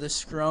set up for this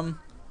scrum.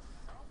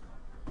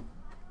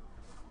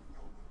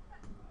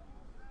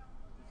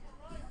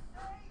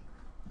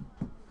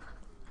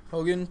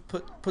 Hogan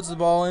puts the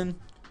ball in.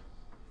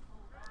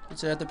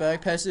 Gets it at the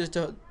back, passes it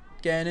to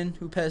Gannon,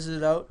 who passes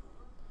it out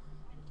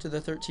to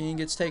the 13,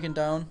 gets taken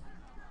down.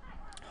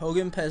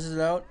 Hogan passes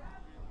it out.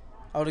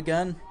 Out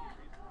again.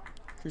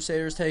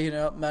 Crusaders taking it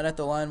up, met at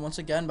the line once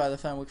again by the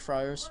Fenwick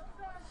Friars.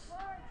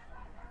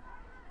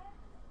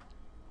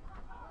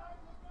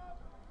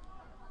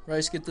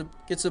 Rice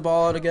gets the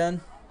ball out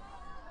again.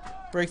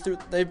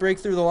 They break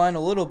through the line a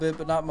little bit,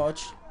 but not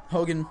much.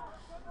 Hogan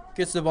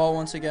gets the ball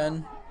once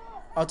again.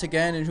 Out to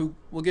Gannon, who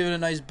will give it a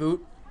nice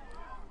boot.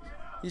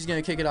 He's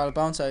going to kick it out of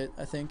bounds, I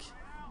think.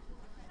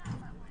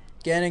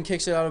 Gannon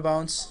kicks it out of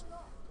bounds.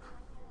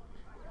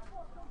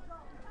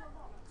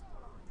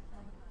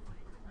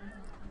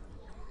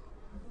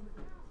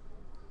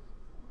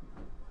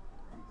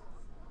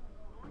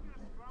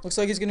 Looks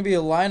like it's going to be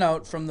a line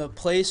out from the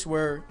place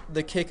where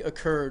the kick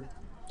occurred.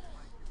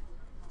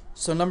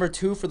 So number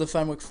 2 for the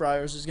Fenwick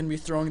Friars is going to be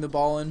throwing the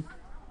ball in.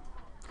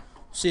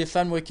 See if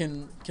Fenwick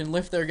can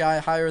lift their guy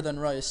higher than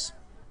Rice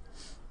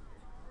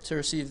to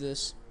receive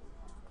this.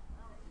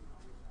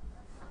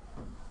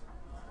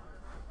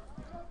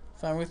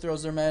 Fenwick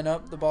throws their man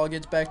up. The ball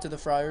gets back to the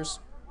Friars.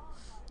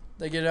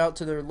 They get it out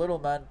to their little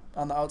man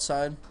on the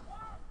outside.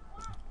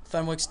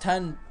 Fenwick's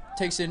 10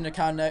 takes it into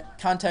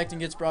contact and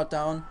gets brought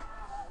down.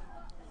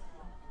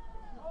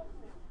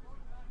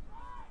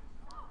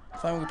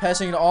 Fenwick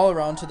passing it all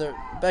around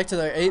back to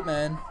their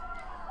 8-man,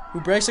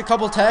 who breaks a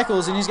couple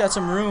tackles, and he's got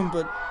some room,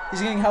 but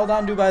he's getting held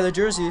on to by the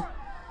jersey.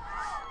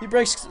 He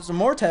breaks some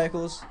more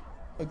tackles.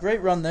 A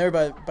great run there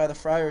by the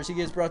Friars. He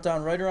gets brought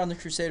down right around the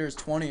Crusaders'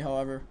 20,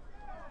 however.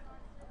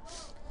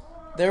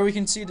 There we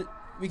can see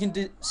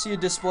a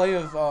display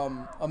of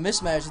a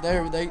mismatch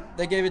there.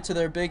 They gave it to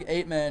their big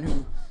 8-man,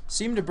 who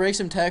seemed to break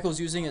some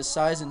tackles using his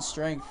size and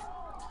strength.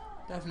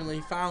 Definitely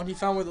he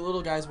found where the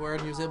little guys were,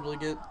 and he was able to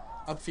get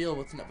upfield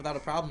without a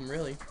problem,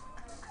 really.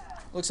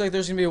 Looks like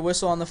there's going to be a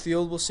whistle on the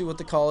field. We'll see what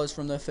the call is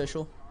from the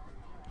official.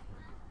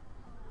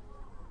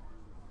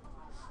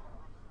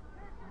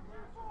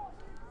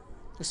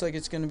 Looks like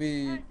it's going to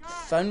be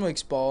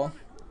Fenwick's ball.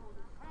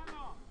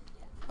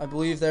 I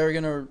believe they're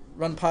going to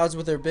run pods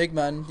with their big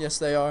men. Yes,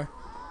 they are.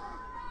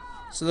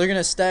 So they're going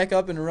to stack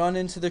up and run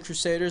into the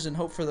Crusaders and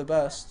hope for the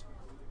best.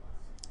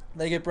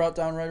 They get brought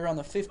down right around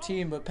the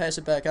 15, but pass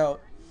it back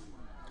out.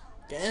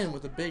 Again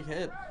with a big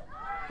hit.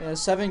 Yeah,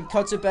 7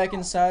 cuts it back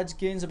inside,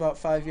 gains about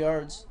 5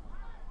 yards.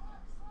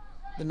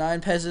 The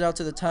 9 passes it out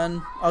to the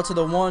 10, out to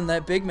the 1,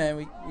 that big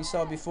man we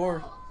saw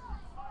before.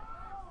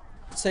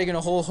 It's taking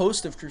a whole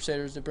host of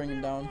Crusaders to bring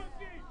him down.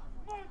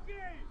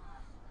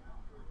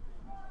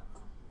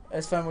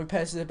 As Fenwick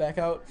passes it back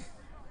out.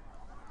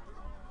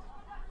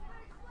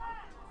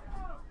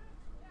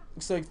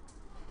 Looks like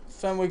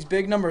Fenwick's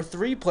big number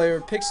 3 player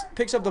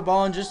picks up the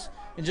ball and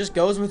just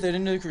goes with it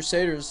into the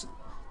Crusaders.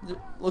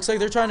 Looks like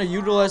they're trying to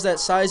utilize that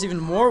size even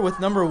more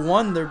with number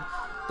 1.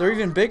 They're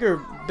even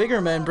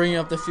bigger men bringing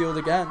up the field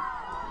again.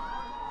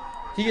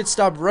 He gets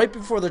stopped right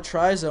before the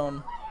try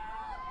zone,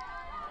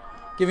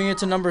 giving it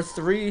to number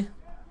 3,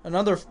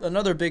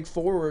 another big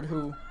forward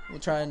who will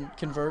try and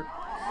convert.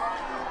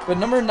 But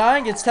number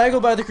 9 gets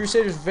tackled by the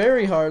Crusaders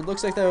very hard.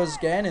 Looks like that was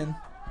Gannon,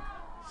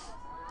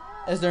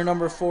 as their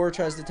number 4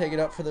 tries to take it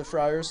up for the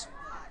Friars.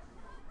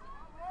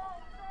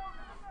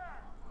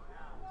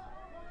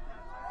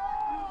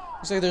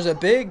 Looks like there's a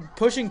big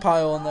pushing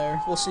pile in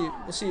there. We'll see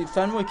if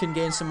Fenwick can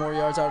gain some more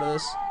yards out of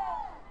this.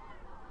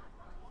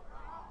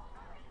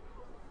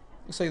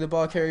 Looks like the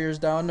ball carrier is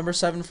down. Number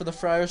 7 for the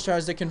Friars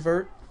tries to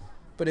convert,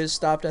 but is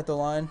stopped at the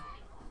line.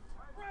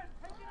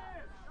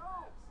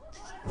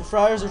 The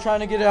Friars are trying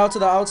to get it out to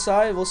the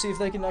outside. We'll see if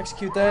they can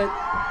execute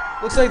that.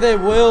 Looks like they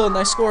will, and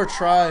they score a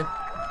try.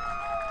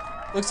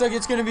 Looks like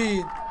it's going to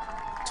be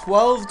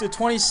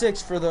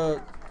 12-26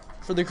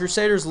 for the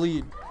Crusaders'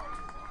 lead.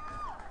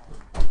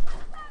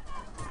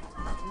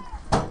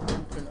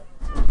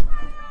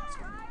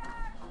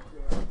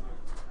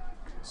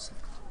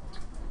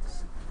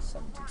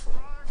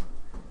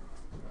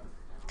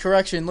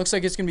 Correction, looks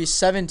like it's going to be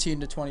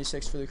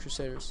 17-26 for the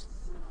Crusaders.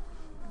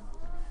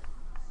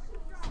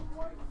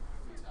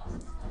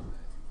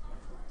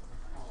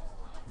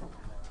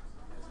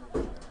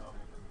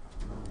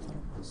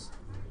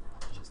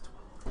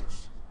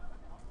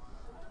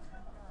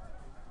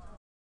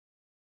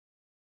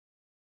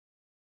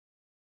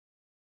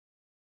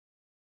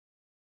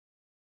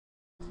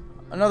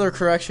 Another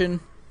correction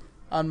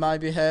on my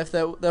behalf.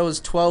 That was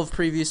 12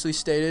 previously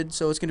stated,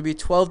 so it's going to be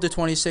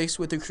 12-26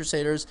 with the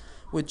Crusaders,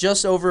 with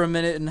just over a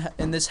minute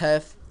in this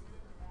half.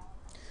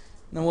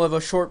 And then we'll have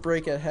a short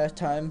break at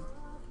halftime.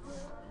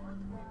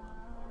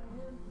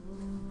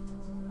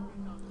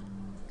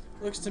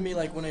 Looks to me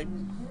like when it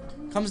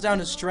comes down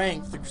to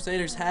strength, the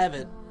Crusaders have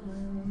it,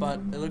 but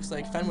it looks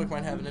like Fenwick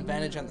might have an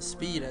advantage on the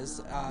speed,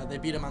 as they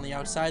beat him on the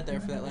outside there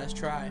for that last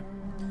try.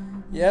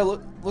 Yeah,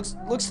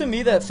 looks to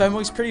me that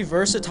Fenwick's pretty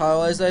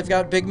versatile, as they've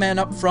got big man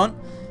up front,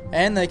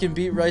 and they can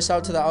beat Rice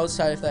out to the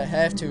outside if they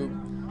have to.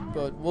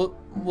 But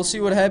we'll see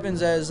what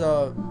happens as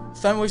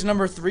Fenwick's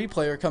number 3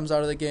 player comes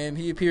out of the game.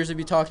 He appears to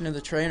be talking to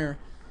the trainer.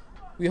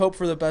 We hope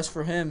for the best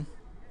for him.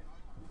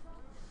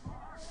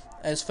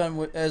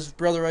 As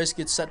Brother Rice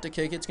gets set to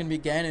kick, it's going to be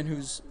Gannon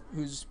who's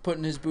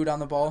putting his boot on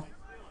the ball.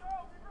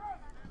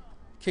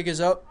 Kick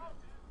is up.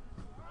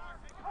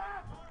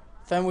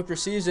 Fenwick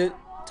receives it.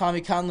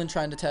 Tommy Conlon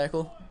trying to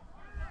tackle.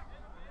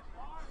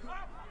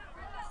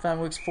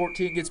 Fenwick's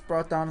 14 gets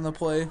brought down in the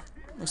play.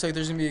 Looks like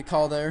there's going to be a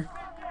call there.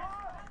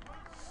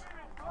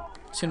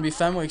 It's going to be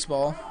Fenwick's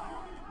ball.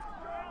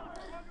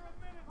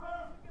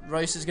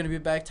 Rice is going to be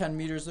back 10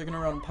 meters. They're going to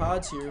run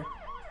pods here.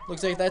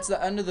 Looks like that's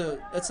the end of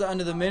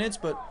the minutes,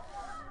 but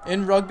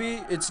in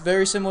rugby, it's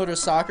very similar to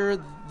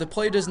soccer. The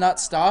play does not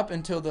stop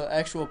until the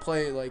actual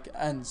play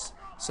ends.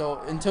 So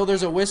until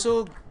there's a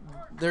whistle,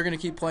 they're going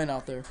to keep playing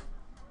out there.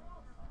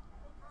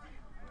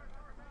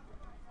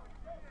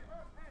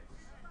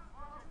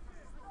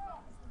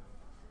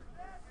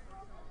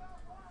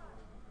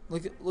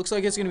 Looks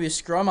like it's going to be a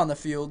scrum on the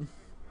field.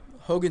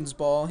 Hogan's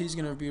ball. He's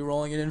going to be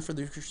rolling it in for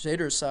the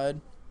Crusaders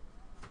side.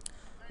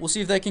 We'll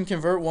see if they can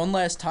convert one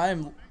last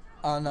time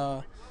on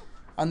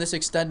this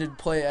extended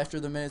play after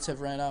the minutes have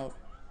ran out.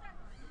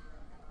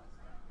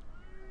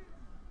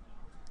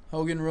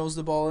 Hogan rolls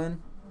the ball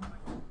in.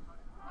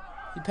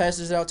 He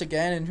passes it out to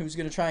Gannon, who's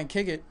going to try and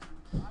kick it.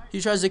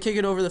 He tries to kick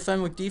it over the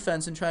Fenwick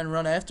defense and try and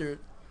run after it.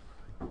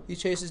 He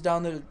chases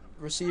down the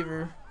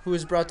receiver, who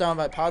is brought down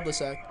by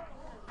Podlasek.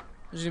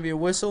 There's going to be a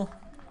whistle.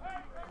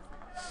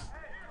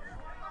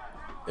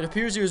 It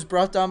appears he was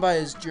brought down by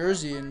his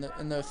jersey, and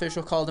the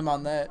official called him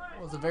on that.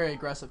 It was a very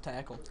aggressive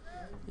tackle.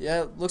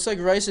 Yeah, it looks like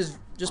Rice is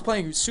just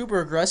playing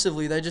super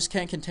aggressively. They just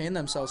can't contain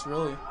themselves,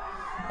 really.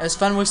 As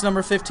Fenwick's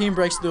number 15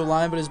 breaks through the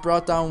line, but is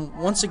brought down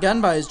once again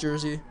by his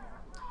jersey.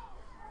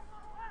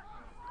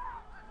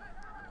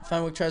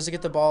 Fenwick tries to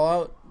get the ball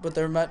out, but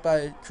they're met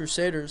by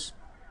Crusaders.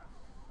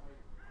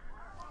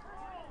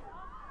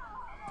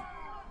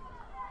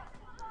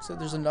 So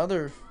there's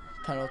another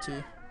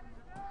penalty.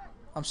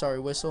 I'm sorry,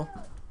 whistle.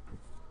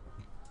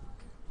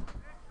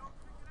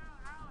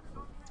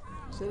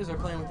 Crusaders are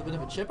playing with a bit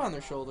of a chip on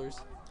their shoulders.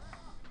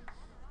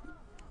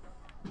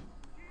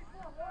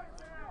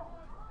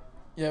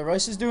 Yeah,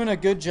 Rice is doing a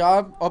good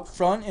job up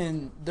front,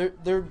 and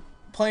they're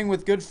playing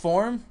with good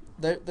form.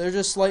 They're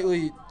just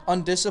slightly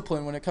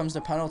undisciplined when it comes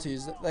to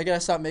penalties. They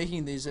gotta stop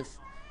making these if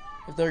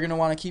they're gonna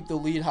want to keep the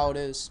lead how it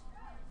is.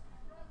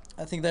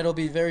 I think that'll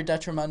be very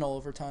detrimental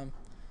over time.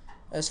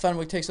 As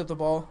Fenwick takes up the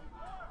ball,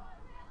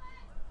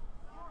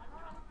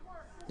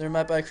 they're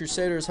met by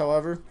Crusaders,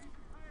 however.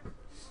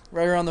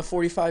 Right around the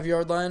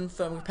 45-yard line,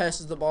 Fenwick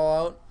passes the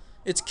ball out.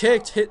 It's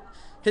kicked,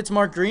 hits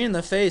Mark Green in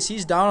the face.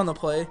 He's down on the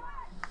play.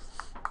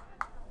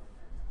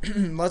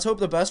 Let's hope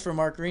the best for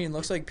Mark Green.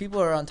 Looks like people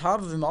are on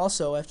top of him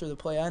also after the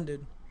play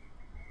ended.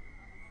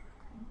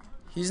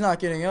 He's not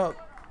getting up.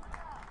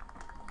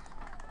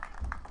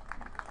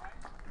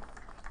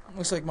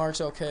 Looks like Mark's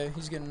okay.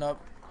 He's getting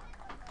up.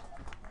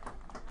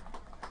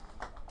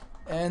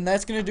 And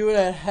that's going to do it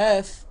at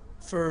half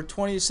for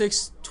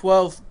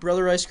 26-12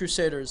 Brother Rice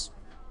Crusaders.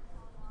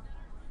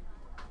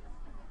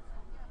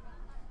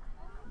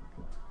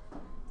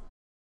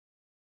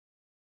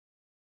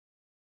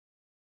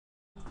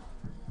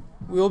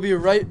 We will be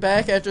right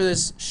back after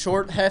this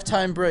short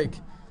halftime break.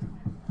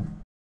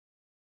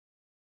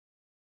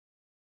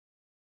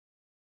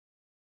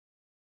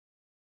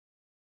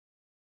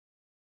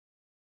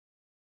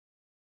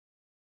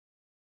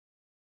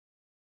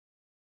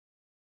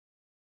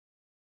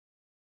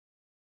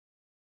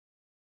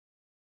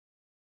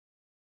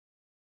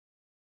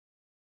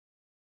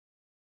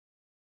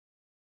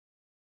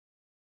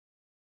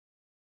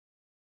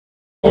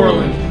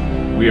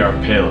 Portland. We are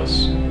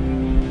Palos.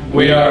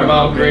 We are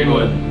Mount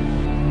Greenwood.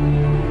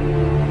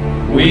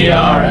 We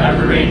are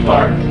Evergreen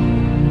Park.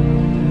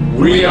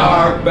 We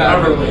are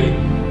Beverly.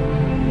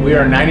 We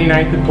are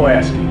 99th and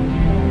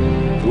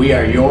Pulaski. We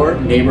are your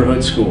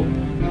neighborhood school.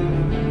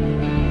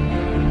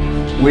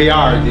 We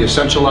are the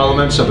essential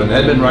elements of an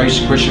Edmund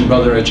Rice Christian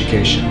Brother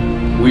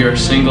education. We are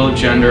single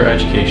gender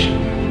education.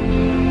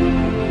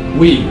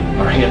 We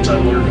are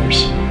hands-on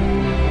learners.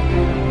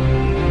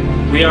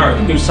 We are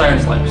the new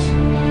science labs.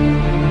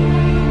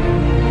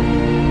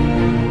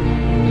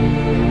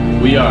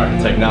 We are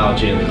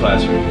technology in the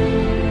classroom.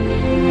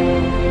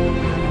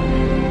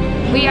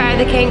 We are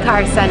the Kane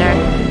Carr Center.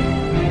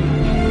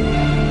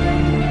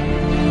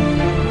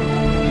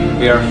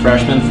 We are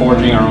freshmen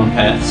forging our own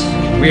paths.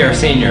 We are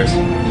seniors,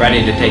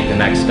 ready to take the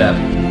next step.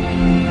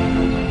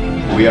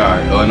 We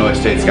are Illinois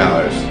State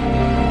Scholars.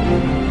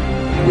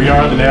 We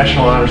are the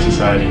National Honor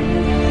Society.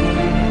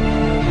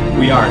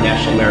 We are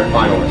National Merit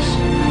Finalists.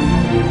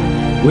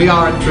 We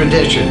are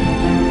tradition.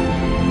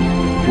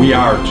 We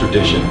are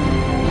tradition.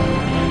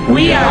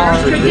 We are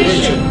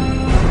tradition.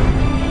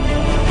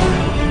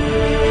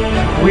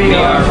 We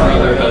are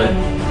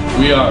brotherhood.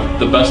 We are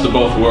the best of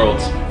both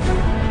worlds.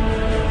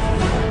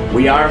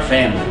 We are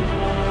family.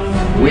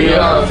 We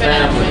are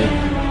family.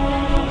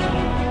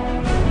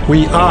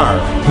 We are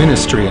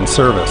ministry and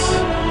service.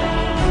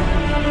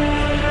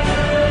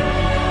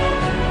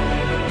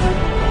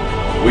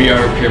 We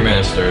are peer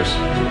ministers.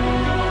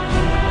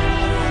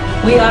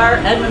 We are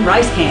Edmund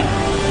Rice Camp.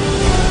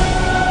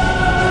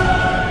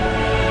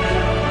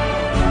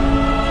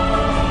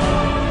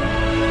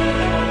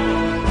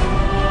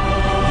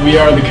 We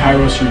are the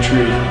Kairos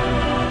Retreat.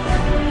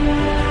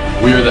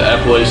 We are the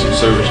Appalachian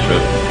Service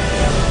Trip.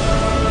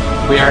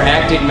 We are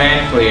acting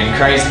manfully in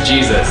Christ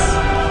Jesus.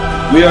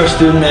 We are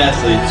student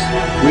athletes.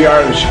 We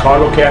are the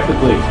Chicago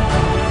Catholic League.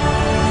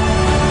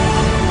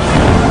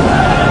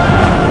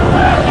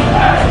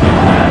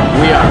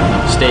 We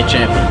are state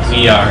champions.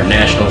 We are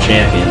national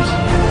champions.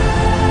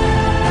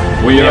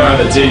 We are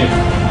the team.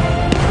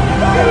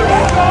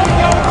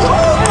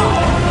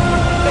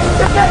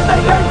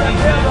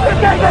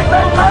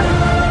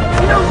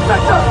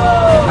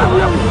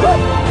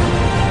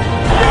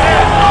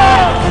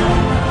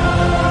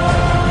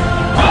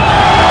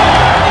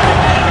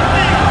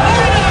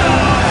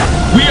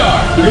 We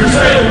are the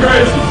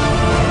Crusaders.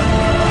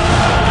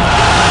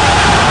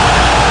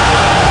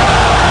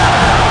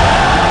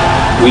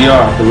 We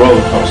are the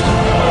roller coaster.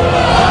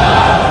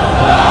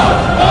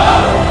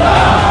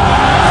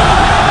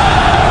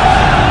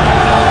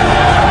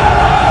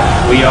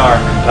 We are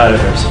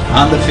competitors.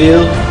 On the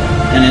field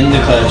and in the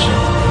classroom.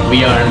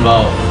 We are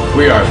involved.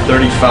 We are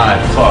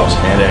 35 clubs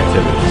and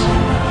activities.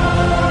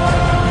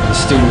 The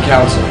student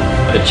council.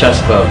 The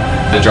chess club.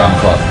 The drum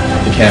club.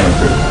 The camera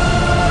crew.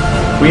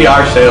 We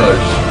are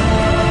sailors.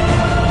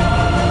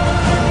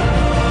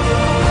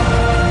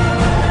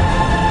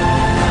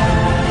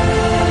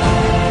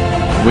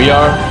 We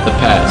are the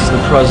past, the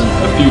present,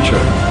 the future.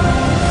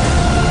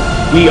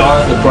 We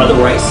are the Brother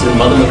Rice and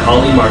Mother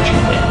Macaulay Marching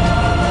Band.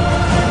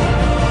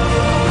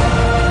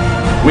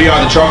 We are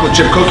the chocolate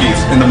chip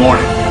cookies in the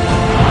morning.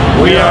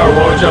 We are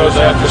Wojo's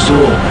after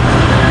school.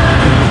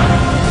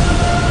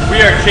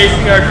 We are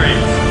chasing our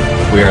dreams.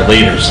 We are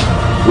leaders.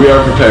 We are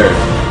prepared.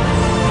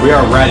 We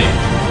are ready.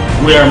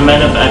 We are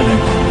men of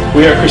Edmond.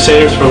 We are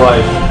Crusaders for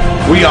life.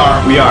 We are.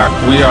 We are.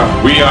 We are.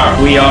 We are.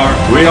 We are.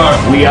 We are.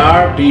 We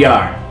are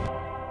BR.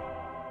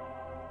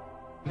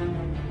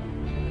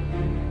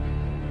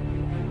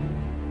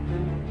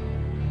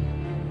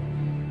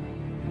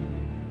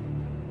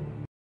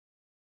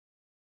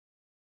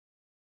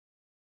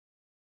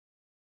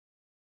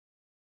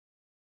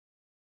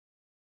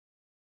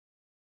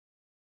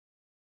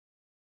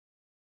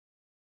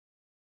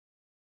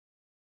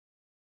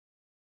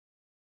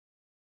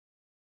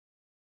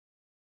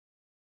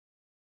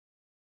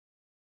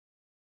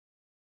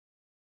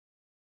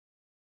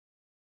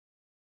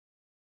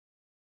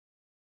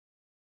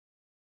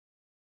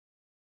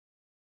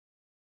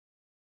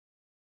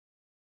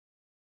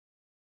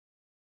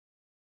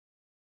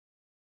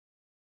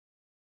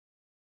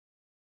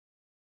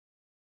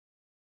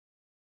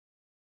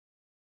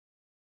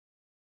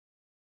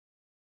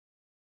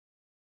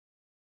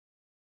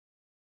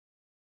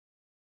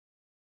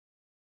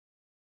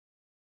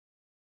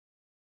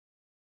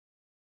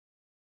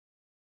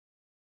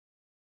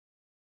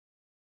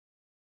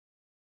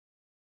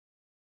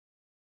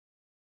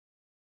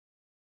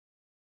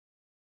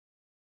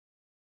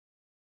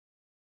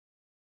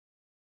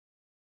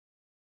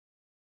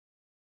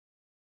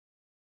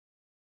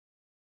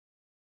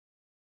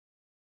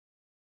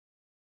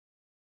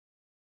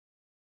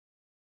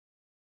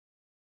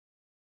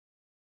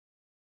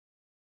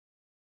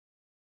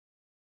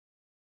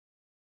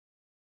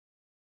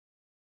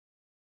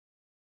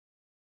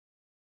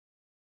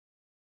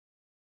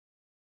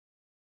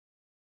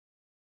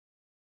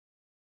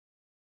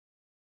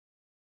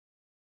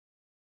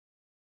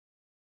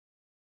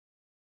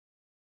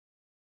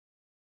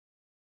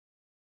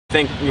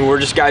 Think we're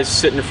just guys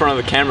sitting in front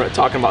of a camera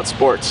talking about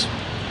sports.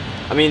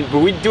 I mean, but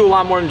we do a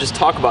lot more than just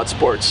talk about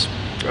sports.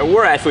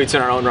 We're athletes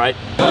in our own right.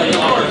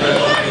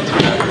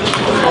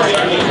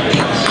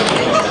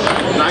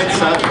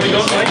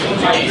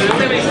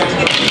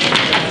 9-7.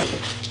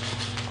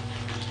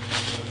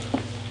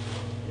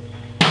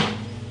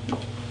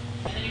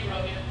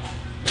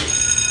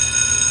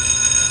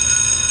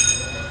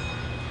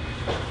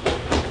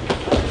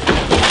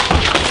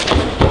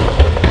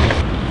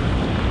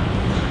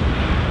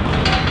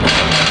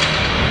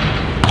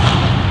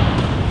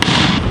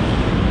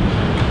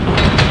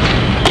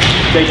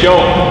 Take Joe.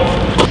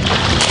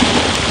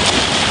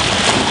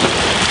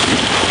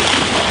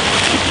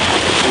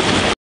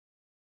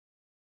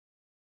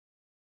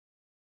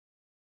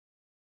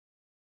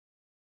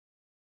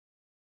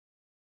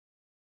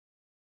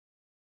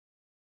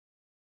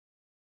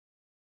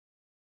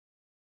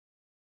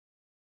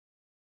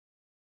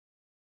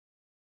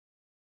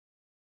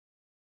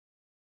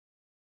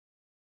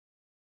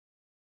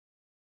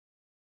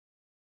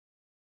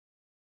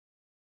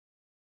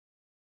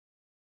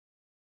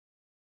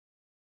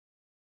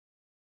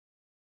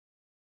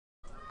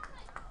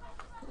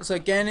 So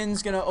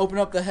Gannon's going to open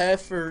up the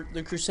half for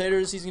the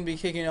Crusaders. He's going to be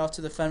kicking off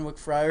to the Fenwick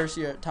Friars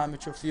here at Tom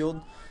Mitchell Field.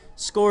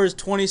 Score is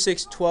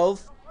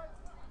 26-12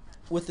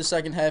 with the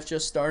second half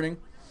just starting.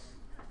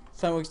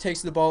 Fenwick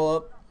takes the ball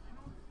up.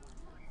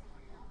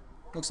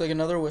 Looks like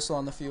another whistle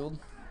on the field.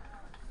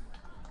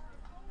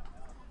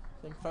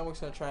 I think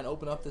Fenwick's going to try and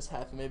open up this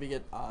half and maybe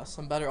get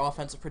some better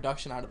offensive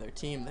production out of their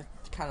team that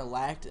kind of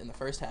lacked in the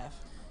first half.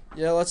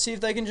 Yeah, let's see if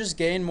they can just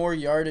gain more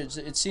yardage.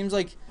 It seems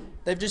like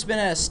they've just been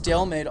at a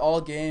stalemate all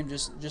game,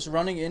 just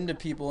running into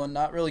people and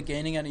not really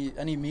gaining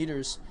any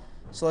meters.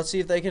 So let's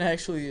see if they can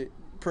actually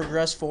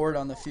progress forward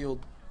on the field.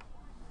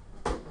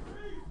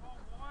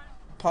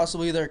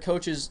 Possibly their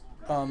coaches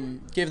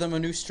gave them a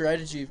new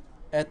strategy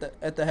at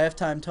the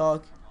halftime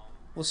talk.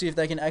 We'll see if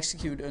they can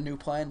execute a new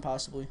plan,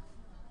 possibly.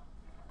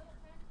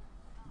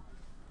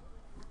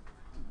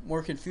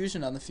 More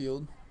confusion on the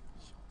field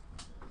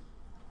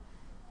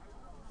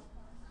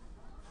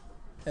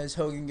as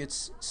Hogan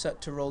gets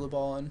set to roll the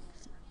ball in.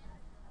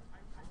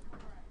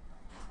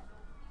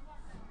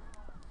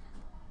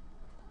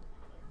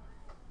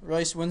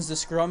 Rice wins the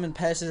scrum and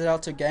passes it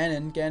out to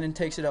Gannon. Gannon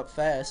takes it up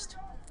fast.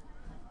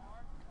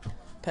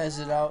 Passes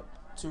it out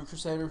to a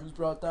Crusader who's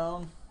brought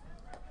down.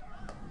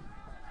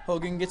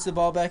 Hogan gets the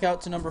ball back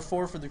out to number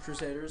 4 for the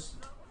Crusaders.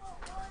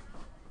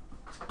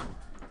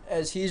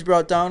 As he's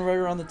brought down right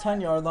around the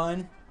 10-yard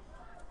line,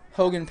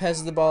 Hogan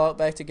passes the ball out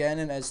back to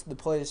Gannon as the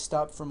play is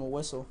stopped from a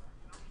whistle.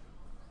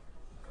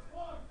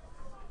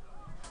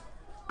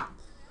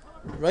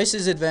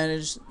 Rice's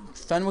advantage.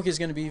 Fenwick is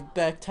going to be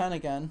back 10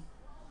 again,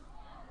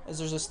 as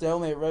there's a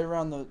stalemate right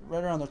around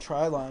the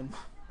try line.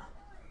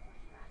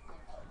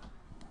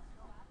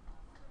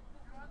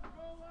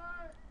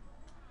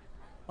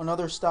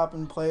 Another stop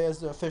and play as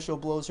the official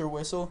blows her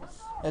whistle.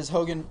 As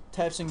Hogan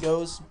taps and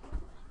goes,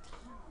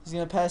 he's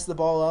going to pass the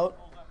ball out,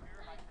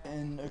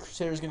 and a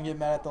Crusader's going to get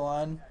mad at the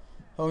line.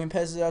 Hogan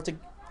passes it out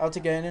to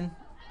Gannon,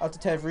 out to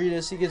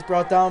Tavridis. He gets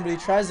brought down, but he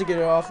tries to get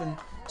it off and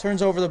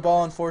turns over the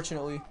ball,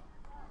 unfortunately.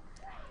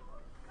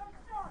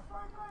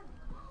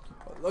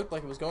 It looked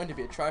like it was going to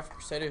be a try for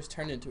Crusaders,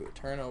 turned into a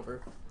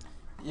turnover.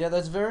 Yeah,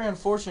 that's very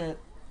unfortunate.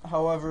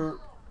 However,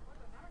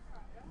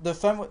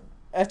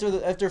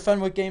 after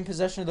Fenwick gained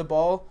possession of the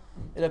ball,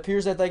 it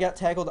appears that they got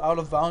tackled out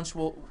of bounds,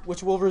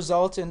 which will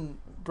result in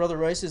Brother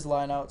Rice's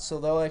line out. So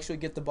they'll actually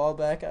get the ball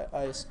back,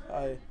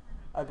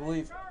 I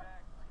believe.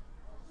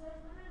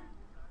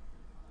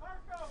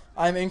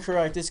 I'm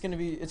incorrect. It's gonna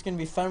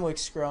be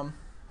Fenwick's scrum.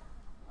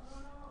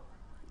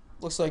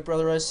 Looks like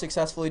Brother Rice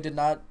successfully did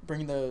not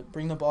bring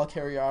the ball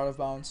carrier out of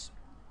bounds.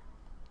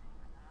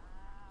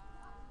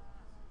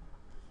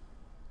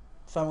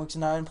 Fenwick's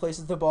 9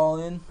 places the ball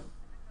in.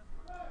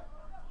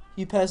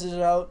 He passes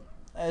it out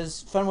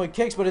as Fenwick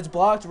kicks, but it's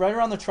blocked right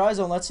around the try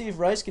zone. Let's see if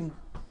Rice can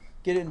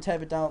get it and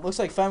tap it down. It looks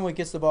like Fenwick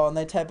gets the ball and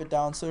they tap it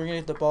down, so they're going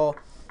to get the ball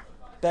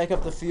back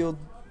up the field.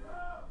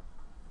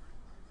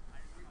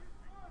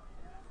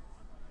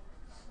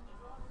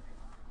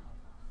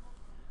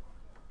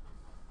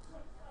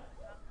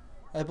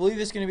 I believe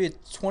it's going to be a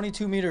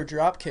 22-meter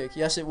drop kick.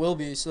 Yes, it will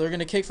be. So they're going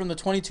to kick from the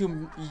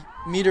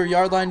 22-meter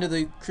yard line to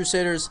the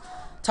Crusaders.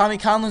 Tommy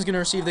Conlon's going to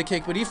receive the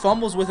kick, but he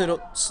fumbles with it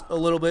a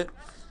little bit.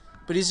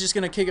 But he's just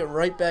going to kick it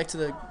right back to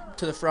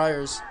the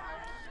Friars,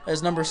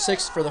 as number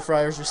 6 for the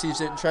Friars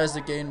receives it and tries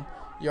to gain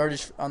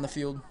yardage on the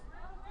field.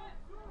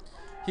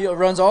 He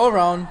runs all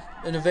around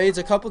and evades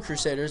a couple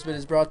Crusaders, but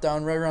is brought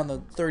down right around the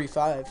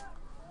 35.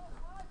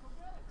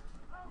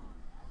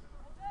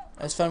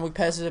 As Fenwick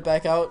passes it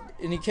back out,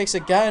 and he kicks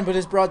again, but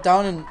is brought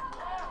down, and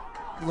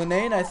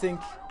Linane, I think.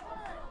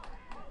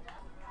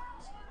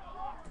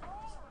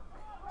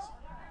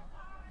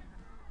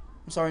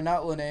 I'm sorry,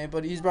 not Linane,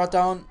 but he's brought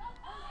down.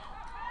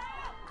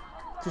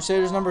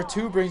 Crusaders number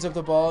 2 brings up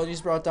the ball, and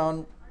he's brought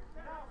down.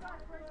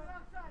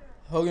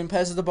 Hogan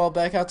passes the ball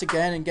back out to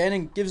Gannon.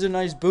 Gannon gives a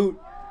nice boot.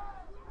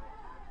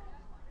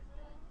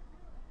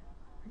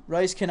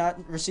 Rice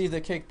cannot receive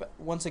the kick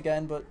once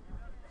again, but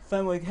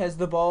Fenwick has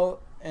the ball,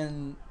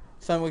 and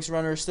Fenwick's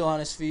runner is still on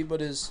his feet,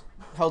 but is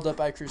held up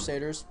by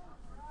Crusaders.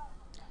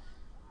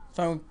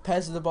 Fenwick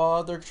passes the ball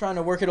out. They're trying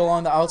to work it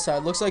along the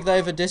outside. Looks like they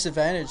have a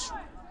disadvantage.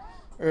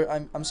 Or,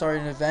 I'm sorry,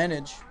 an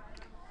advantage.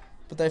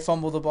 But they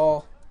fumble the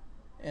ball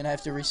and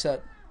have to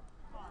reset.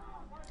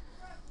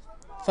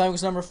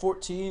 Fenwick's number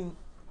 14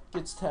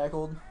 gets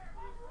tackled.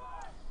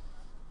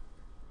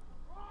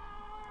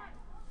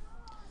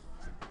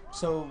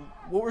 So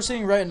what we're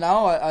seeing right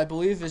now, I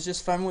believe, is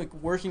just Fenwick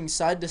working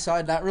side to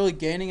side, not really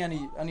gaining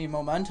any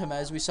momentum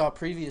as we saw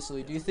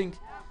previously. Do you think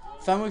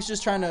Fenwick's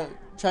just trying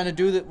to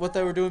do what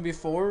they were doing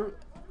before,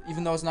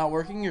 even though it's not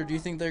working, or do you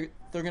think they're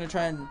going to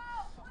try and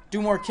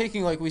do more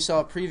kicking like we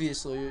saw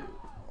previously,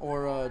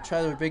 or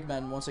try their big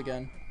men once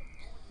again?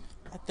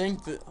 I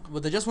think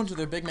they just went to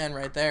their big man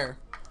right there.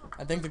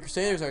 I think the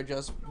Crusaders are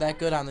just that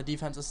good on the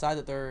defensive side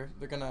that they're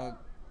gonna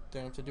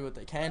have to do what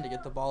they can to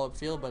get the ball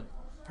upfield, but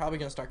probably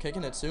gonna start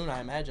kicking it soon, I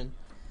imagine.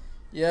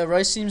 Yeah,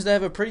 Rice seems to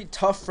have a pretty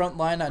tough front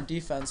line on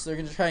defense. They're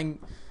gonna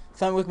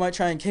Fenwick might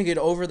try and kick it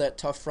over that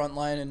tough front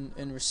line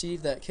and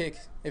receive that kick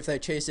if they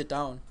chase it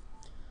down.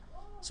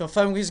 So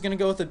Fenwick is gonna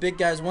go with the big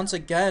guys once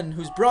again,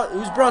 who's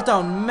brought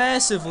down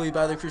massively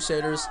by the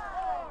Crusaders,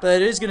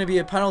 but it is gonna be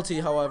a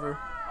penalty, however.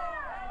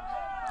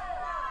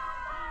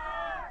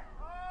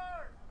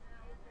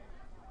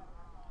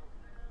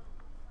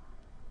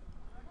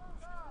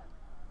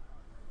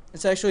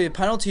 It's actually a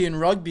penalty in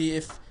rugby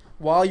if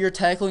while you're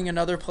tackling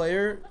another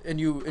player and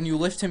you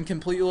lift him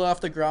completely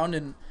off the ground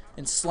and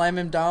slam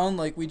him down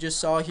like we just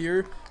saw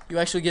here, you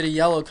actually get a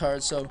yellow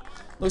card. So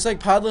looks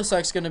like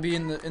Podlasek's going to be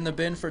in the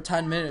bin for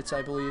 10 minutes,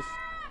 I believe.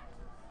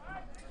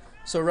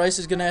 So Rice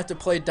is going to have to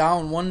play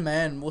down one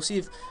man. We'll see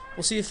if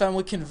We'll see if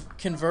Fenwick can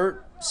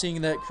convert,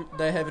 seeing that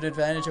they have an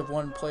advantage of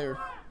one player.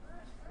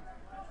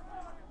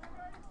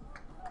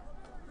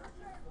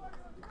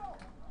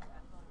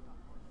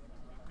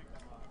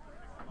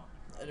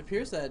 It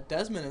appears that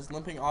Desmond is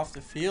limping off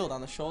the field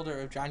on the shoulder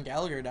of John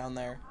Gallagher down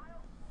there.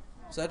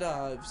 Was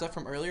that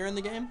from earlier in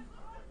the game?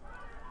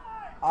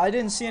 I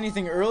didn't see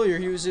anything earlier.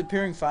 He was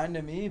appearing fine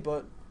to me,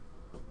 but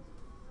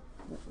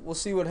we'll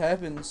see what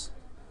happens.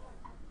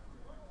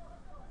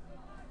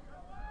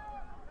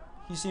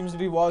 He seems to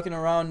be walking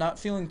around not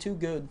feeling too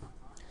good.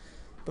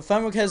 But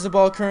Fenwick has the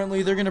ball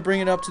currently. They're going to bring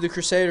it up to the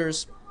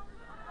Crusaders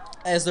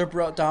as they're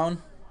brought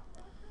down.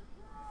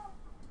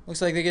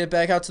 Looks like they get it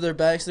back out to their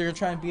backs. They're going to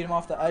try and beat him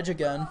off the edge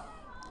again.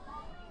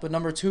 But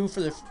number 2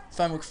 for the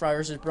Fenwick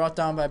Friars is brought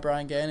down by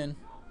Brian Gannon.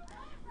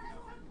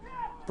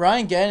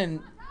 Brian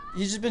Gannon,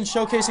 he's just been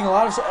showcasing a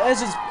lot of...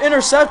 As it's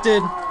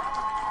intercepted,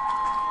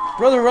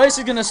 Brother Rice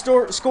is going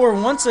to score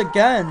once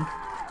again.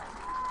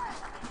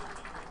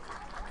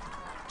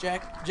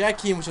 Jack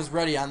Keane was just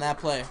ready on that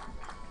play.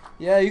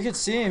 Yeah, you could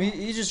see him.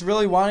 He just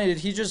really wanted it.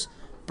 He just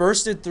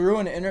bursted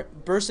through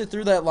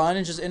that line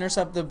and just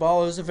intercepted the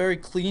ball. It was a very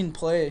clean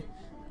play.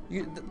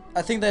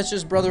 I think that's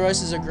just Brother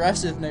Rice's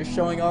aggressiveness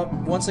showing up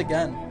once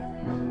again.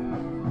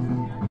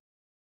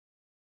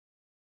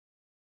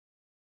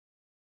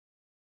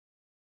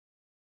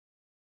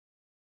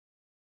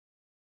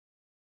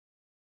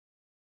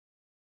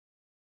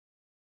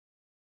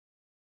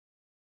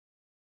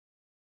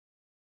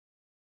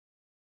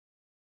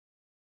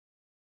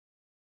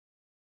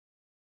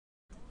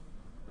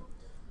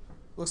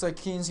 Looks like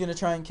Keane's going to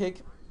try and kick.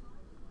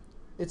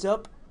 It's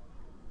up,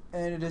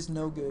 and it is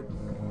no good.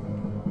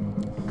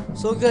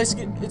 So it looks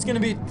like it's going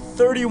to be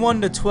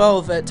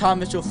 31-12 at Tom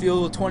Mitchell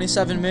Field with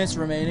 27 minutes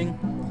remaining.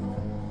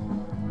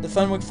 The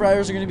Fenwick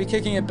Friars are going to be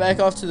kicking it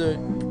back off to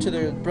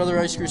the Brother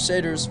Rice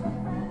Crusaders.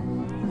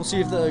 We'll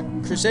see if the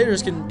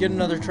Crusaders can get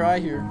another try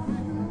here.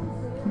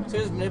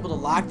 Crusaders have been able to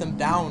lock them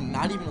down,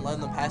 not even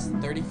letting them pass the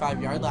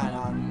 35-yard line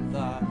on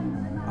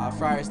the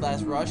Friars'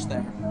 last rush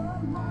there.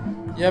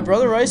 Yeah,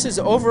 Brother Rice is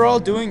overall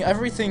doing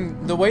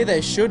everything the way they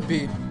should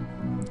be.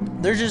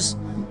 They're just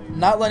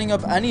not letting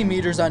up any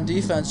meters on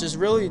defense, just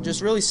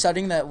really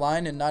setting that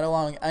line and not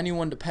allowing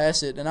anyone to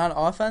pass it. And on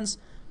offense,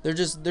 they're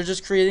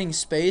just creating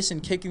space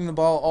and kicking the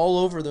ball all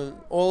over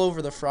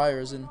the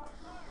Friars. And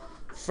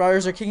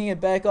Friars are kicking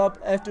it back up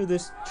after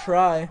this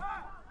try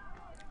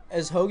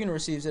as Hogan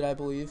receives it, I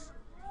believe.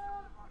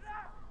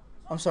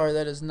 I'm sorry,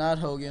 that is not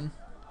Hogan.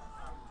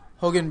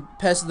 Hogan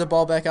passes the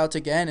ball back out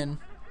to Gannon,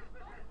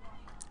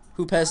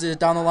 who passes it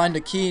down the line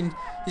to Keane.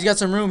 He's got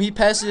some room. He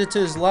passes it to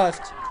his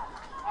left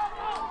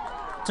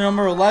to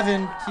number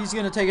 11. He's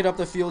going to take it up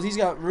the field. He's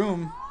got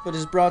room, but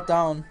is brought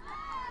down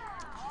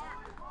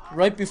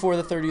right before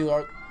the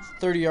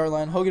 30-yard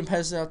line. Hogan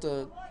passes it out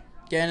to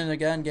Gannon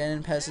again.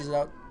 Gannon passes it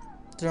out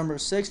to number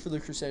 6 for the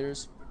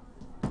Crusaders.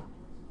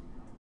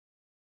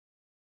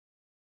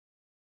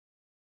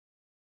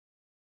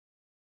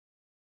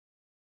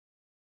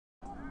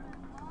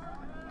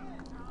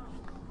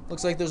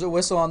 Looks like there's a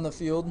whistle on the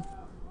field.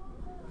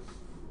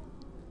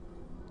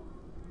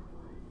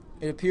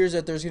 It appears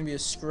that there's going to be a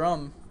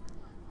scrum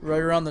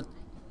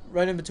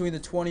right in between the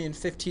 20 and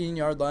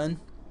 15-yard line.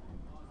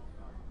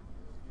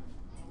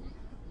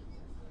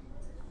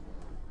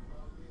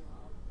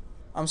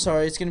 I'm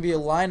sorry, it's going to be a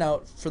line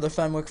out for the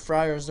Fenwick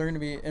Friars. They're going to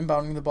be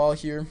inbounding the ball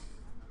here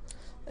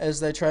as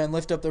they try and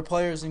lift up their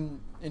players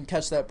and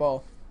catch that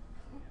ball.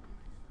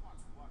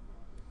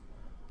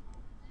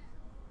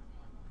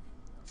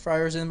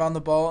 Friars inbound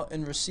the ball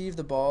and receive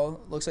the ball.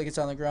 Looks like it's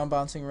on the ground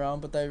bouncing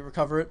around, but they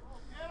recover it.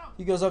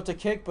 He goes up to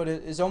kick, but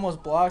it is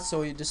almost blocked,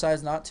 so he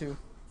decides not to.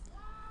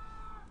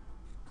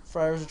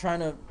 Friars are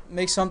trying to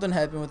make something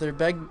happen with their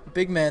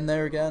big man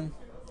there again,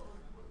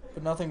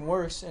 but nothing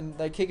works, and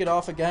they kick it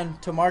off again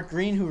to Mark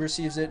Green, who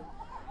receives it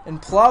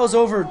and plows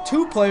over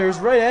 2 players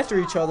right after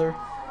each other,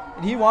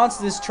 and he wants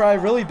this try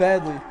really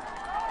badly.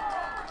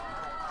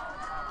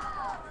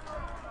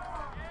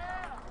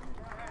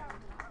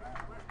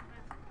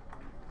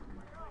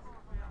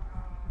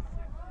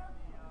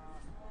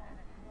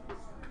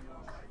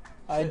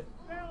 I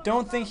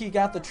don't think he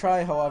got the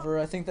try, however.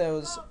 I think that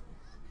was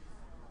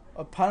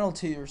a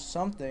penalty or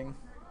something,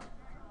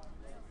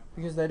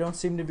 because they don't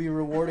seem to be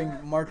rewarding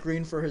Mark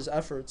Green for his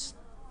efforts.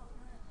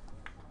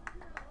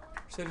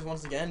 Crusaders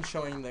once again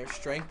showing their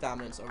strength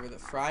dominance over the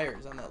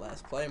Friars on that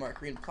last play. Mark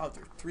Green plowed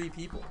through 3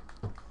 people.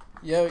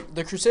 Yeah,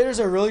 the Crusaders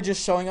are really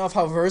just showing off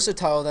how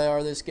versatile they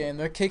are this game.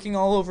 They're kicking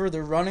all over,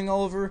 they're running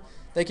all over.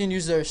 They can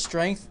use their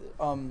strength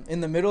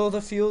in the middle of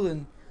the field,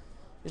 and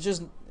it's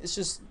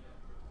just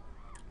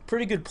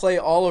pretty good play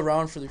all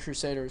around for the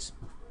Crusaders.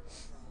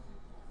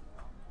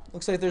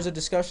 Looks like there's a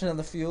discussion on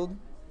the field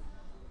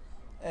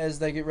as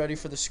they get ready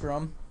for the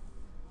scrum.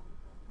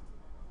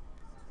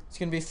 It's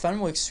going to be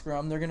Fenwick's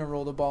scrum. They're going to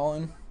roll the ball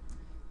in.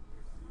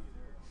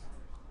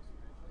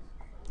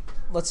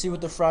 Let's see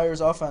what the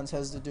Friars offense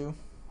has to do.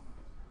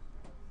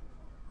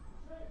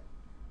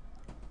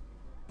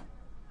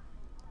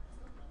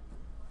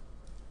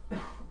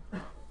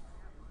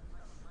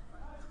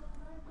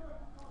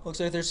 Looks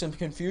like there's some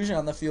confusion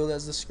on the field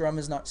as the scrum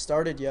is not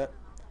started yet,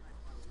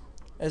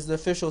 as the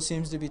official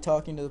seems to be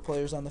talking to the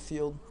players on the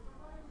field.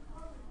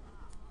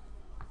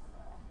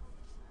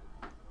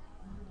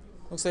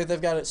 Looks like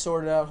they've got it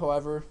sorted out,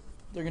 however.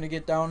 They're going to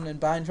get down and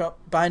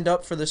bind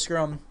up for the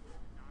scrum.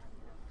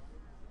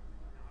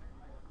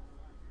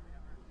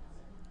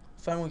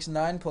 Fenwick's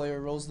 9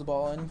 player rolls the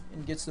ball in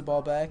and gets the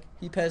ball back.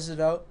 He passes it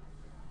out.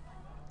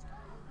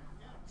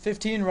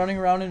 15 running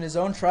around in his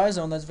own try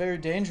zone. That's very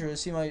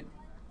dangerous. He might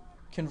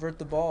convert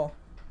the ball.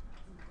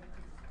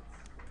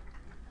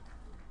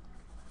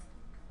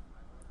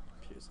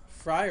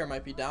 Fryer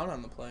might be down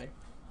on the play.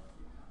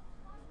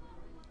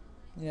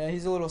 Yeah,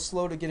 he's a little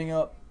slow to getting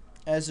up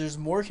as there's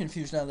more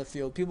confusion on the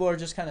field. People are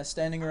just kind of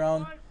standing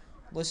around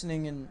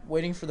listening and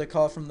waiting for the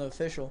call from the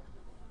official.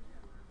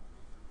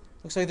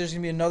 Looks like there's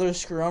going to be another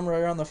scrum right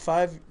around the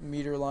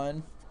 5-meter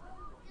line,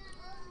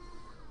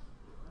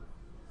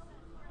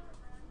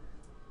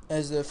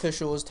 as the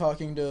official is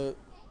talking to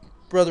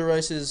Brother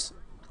Rice's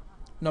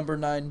number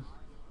 9,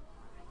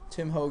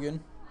 Tim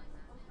Hogan.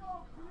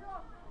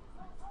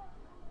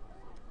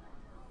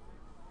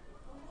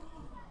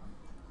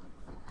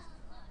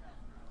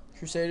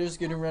 Crusaders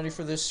getting ready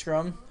for this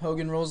scrum.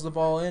 Hogan rolls the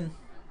ball in.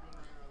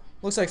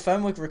 Looks like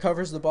Fenwick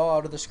recovers the ball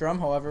out of the scrum,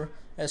 however.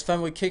 As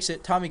Fenwick kicks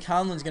it, Tommy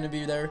Conlon's going to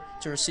be there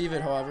to receive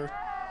it, however.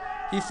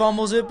 He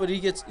fumbles it, but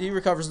he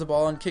recovers the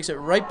ball and kicks it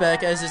right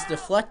back as it's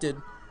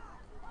deflected.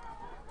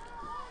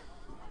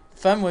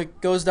 Fenwick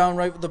goes down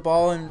right with the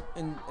ball, and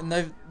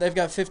they've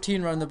got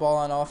 15 running the ball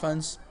on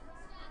offense.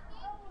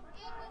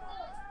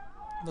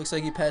 Looks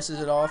like he passes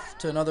it off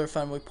to another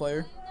Fenwick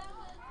player.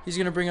 He's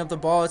going to bring up the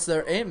ball. It's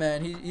their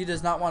 8-man. He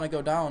does not want to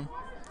go down.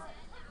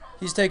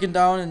 He's taken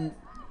down and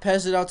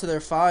passes it out to their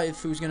 5,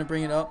 who's going to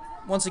bring it up.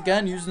 Once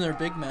again, using their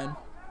big man.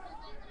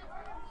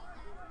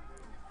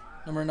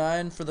 Number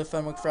 9 for the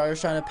Fenwick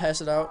Friars, trying to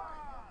pass it out.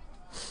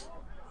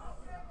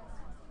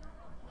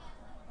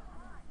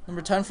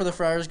 Number 10 for the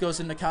Friars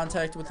goes into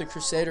contact with the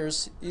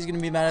Crusaders. He's going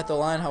to be mad at the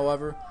line,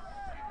 however.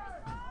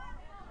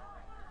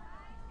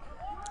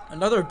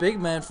 Another big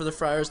man for the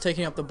Friars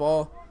taking up the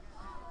ball.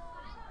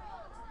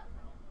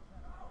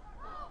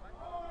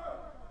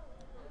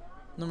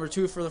 Number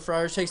 2 for the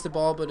Friars takes the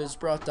ball but is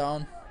brought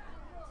down.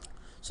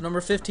 So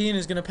number 15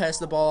 is going to pass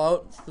the ball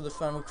out for the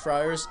Fenwick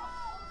Friars,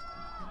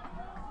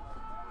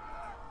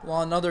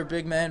 while another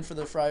big man for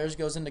the Friars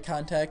goes into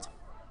contact.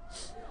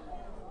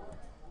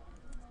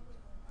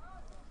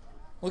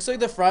 Looks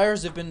like the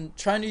Friars have been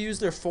trying to use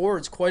their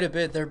forwards quite a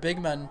bit, their big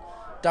men,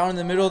 down in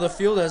the middle of the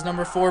field as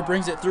number 4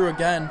 brings it through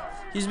again.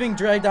 He's being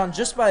dragged down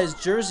just by his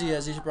jersey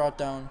as he's brought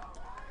down.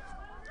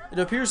 It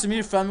appears to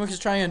me Fenwick is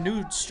trying a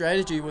new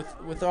strategy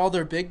with all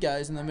their big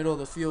guys in the middle of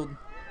the field.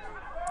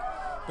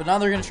 But now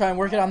they're going to try and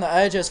work it on the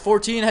edge as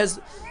 14 has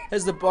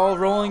the ball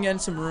rolling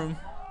and some room.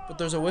 But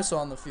there's a whistle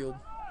on the field.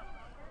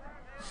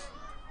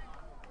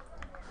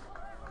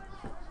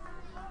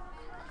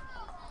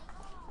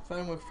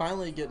 Fenwick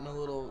finally getting a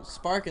little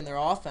spark in their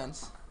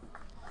offense.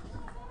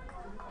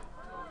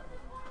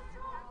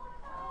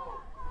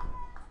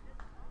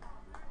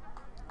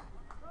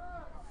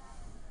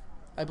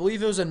 I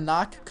believe it was a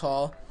knock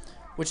call,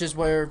 which is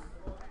where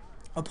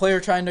a player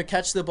trying to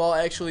catch the ball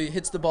actually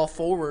hits the ball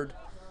forward,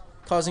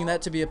 causing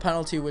that to be a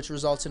penalty, which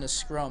results in a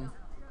scrum.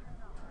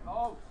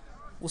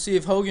 We'll see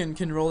if Hogan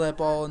can roll that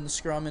ball in the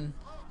scrum and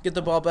get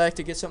the ball back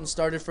to get something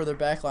started for their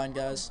backline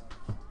guys.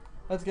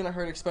 That's going to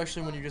hurt,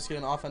 especially when you just get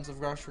an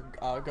offensive rush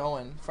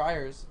going.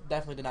 Friars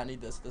definitely did not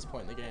need this at this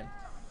point in the game.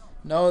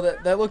 No,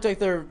 that looked like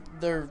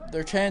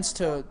their chance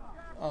to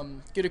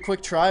get a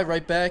quick try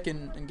right back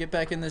and get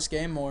back in this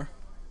game more.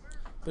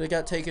 But it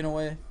got taken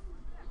away.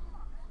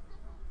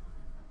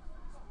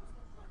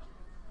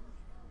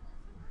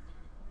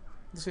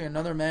 Looks like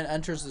another man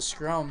enters the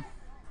scrum.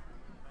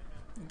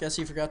 I guess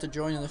he forgot to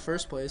join in the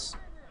first place.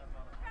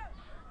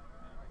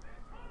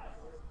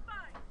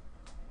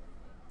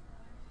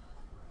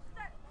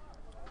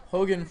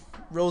 Hogan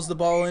rolls the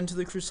ball into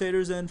the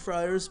Crusaders and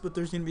Friars, but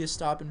there's going to be a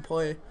stop and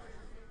play.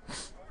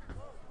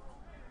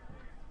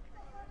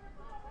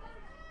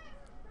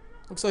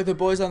 Looks like the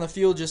boys on the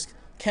field just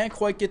can't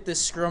quite get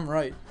this scrum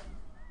right.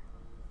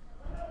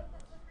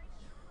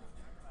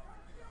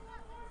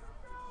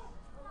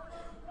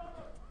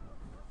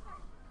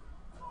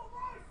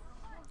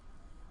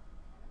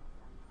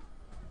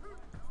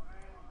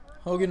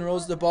 Hogan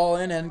rolls the ball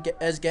in and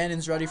as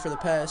Gannon's ready for the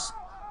pass.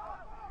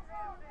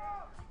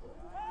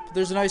 But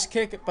there's a nice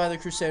kick by the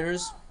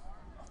Crusaders.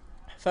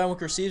 Fenwick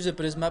receives it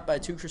but is met by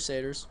 2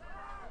 Crusaders.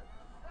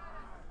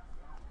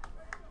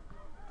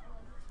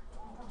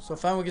 So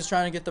Fenwick is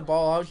trying to get the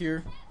ball out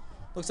here.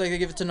 Looks like they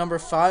give it to number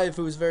 5,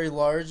 who is very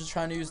large,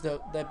 trying to use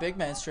that big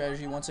man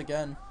strategy once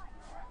again.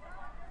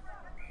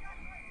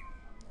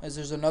 As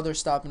there's another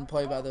stop and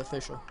play by the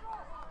official.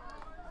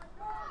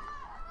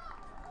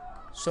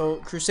 So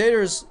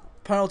Crusaders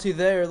penalty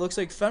there. Looks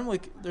like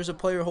Fenwick, there's a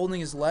player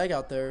holding his leg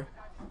out there.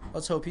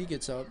 Let's hope he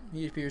gets up.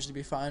 He appears to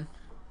be fine.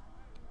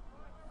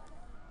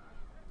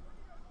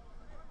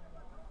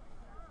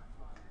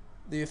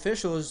 The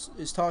official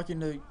is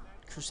talking to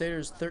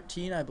Crusaders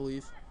 13, I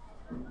believe.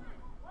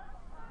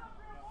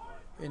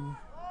 And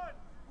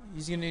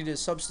he's going to need a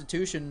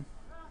substitution.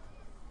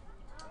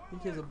 I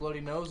think he has a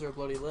bloody nose or a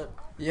bloody lip.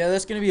 Yeah,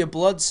 that's going to be a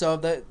blood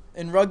sub. That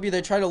in rugby,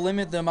 they try to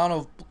limit the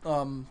amount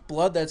of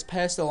blood that's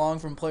passed along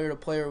from player to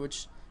player,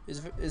 which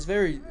is a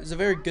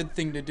very good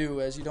thing to do,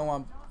 as you don't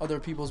want other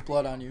people's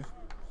blood on you.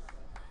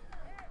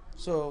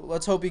 So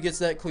let's hope he gets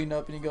that cleaned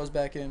up and he goes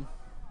back in.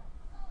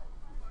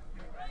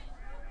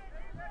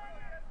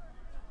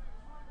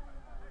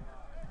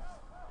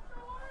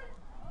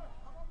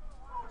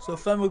 So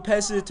Fenwick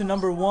passes it to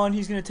number 1.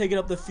 He's going to take it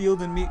up the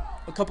field and meet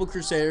a couple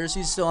Crusaders.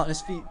 He's still on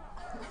his feet.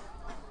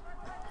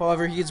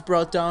 However, he gets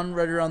brought down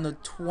right around the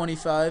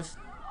 25.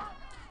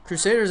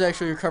 Crusaders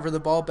actually recover the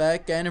ball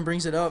back. Gannon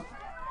brings it up.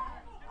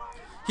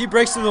 He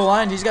breaks through the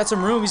line. He's got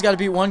some room. He's got to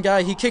beat one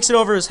guy. He kicks it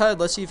over his head.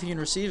 Let's see if he can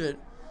receive it.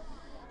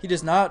 He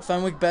does not.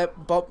 Fenwick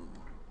bobbles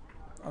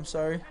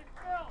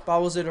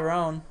it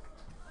around.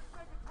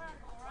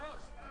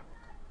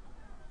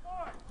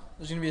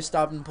 There's going to be a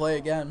stop and play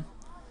again.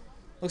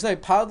 Looks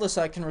like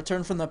Podlasek can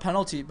return from the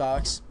penalty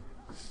box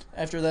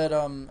after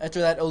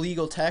that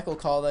illegal tackle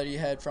call that he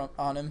had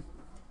on him.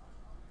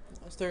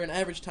 Is there an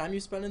average time you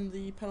spend in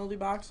the penalty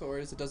box,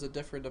 or does it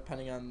differ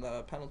depending on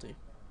the penalty?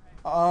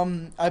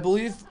 I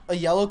believe a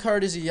yellow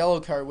card is a yellow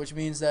card, which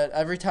means that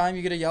every time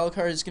you get a yellow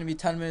card, it's going to be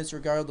 10 minutes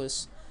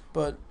regardless.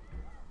 But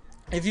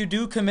if you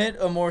do commit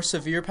a more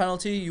severe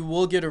penalty, you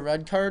will get a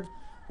red card,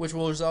 which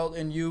will result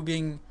in you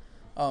being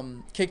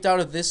kicked out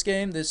of this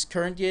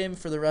current game,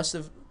 for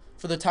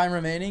the time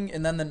remaining,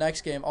 and then the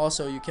next game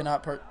also you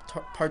cannot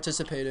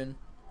participate in.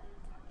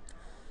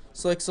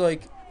 So looks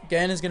like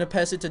Gannon's going to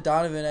pass it to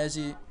Donovan as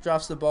he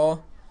drops the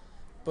ball,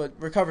 but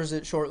recovers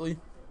it shortly.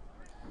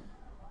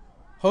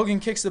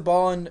 Hogan kicks the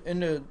ball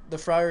into the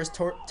Friars'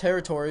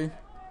 territory.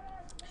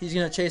 He's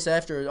going to chase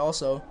after it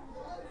also.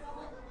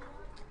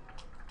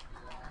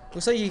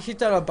 Looks like he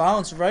kicked out of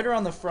bounds right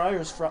around the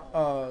Friars'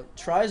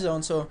 try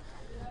zone, so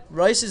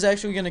Rice is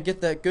actually going to get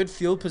that good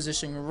field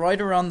position right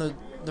around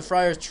the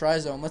Friars' try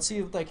zone. Let's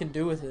see what they can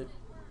do with it.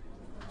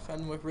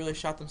 Fenwick really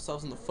shot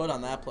themselves in the foot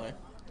on that play.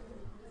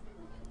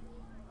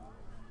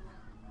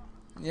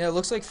 Yeah, it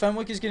looks like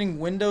Fenwick is getting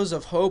windows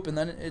of hope, and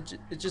then it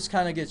just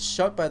kind of gets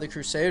shut by the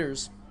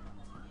Crusaders.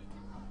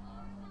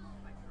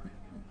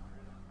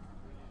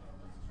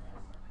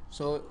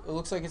 So it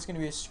looks like it's going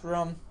to be a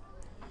scrum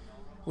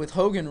with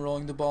Hogan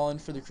rolling the ball in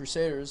for the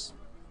Crusaders,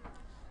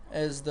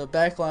 as the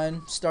back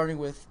line, starting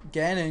with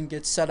Gannon,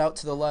 gets set out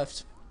to the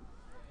left.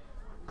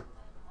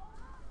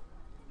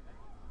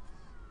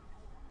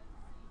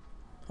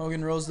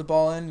 Hogan rolls the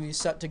ball in, and he's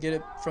set to get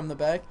it from the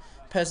back.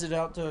 Passes it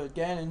out to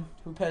Gannon,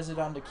 who passes it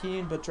on to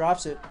Keane, but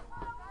drops it.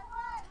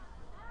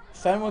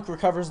 Fenwick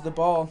recovers the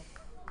ball.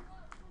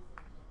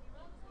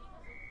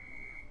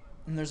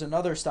 And there's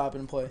another stop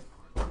and play.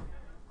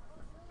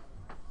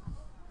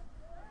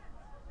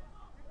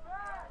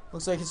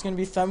 Looks like it's going to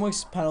be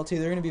Fenwick's penalty.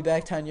 They're going to be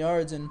back 10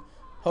 yards, and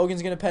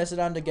Hogan's going to pass it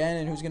on to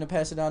Gannon, who's going to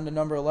pass it on to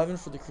number 11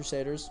 for the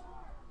Crusaders.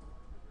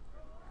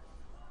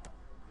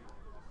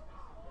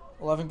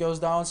 11 goes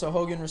down, so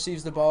Hogan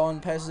receives the ball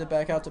and passes it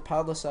back out to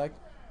Podlasek,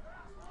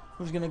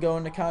 who's going to go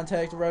into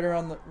contact right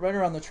around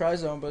the try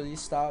zone, but he's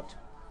stopped.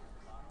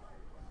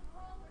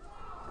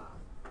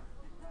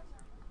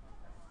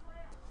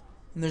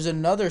 And there's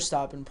another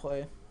stop and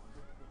play.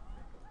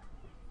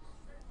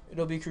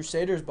 It'll be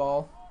Crusaders'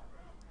 ball.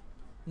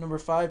 Number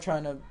 5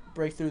 trying to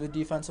break through the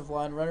defensive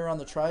line right around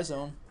the try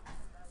zone.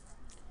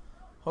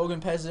 Hogan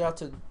passes it out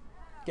to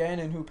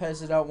Gannon, who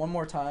passes it out one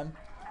more time.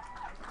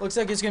 Looks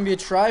like it's going to be a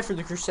try for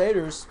the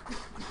Crusaders.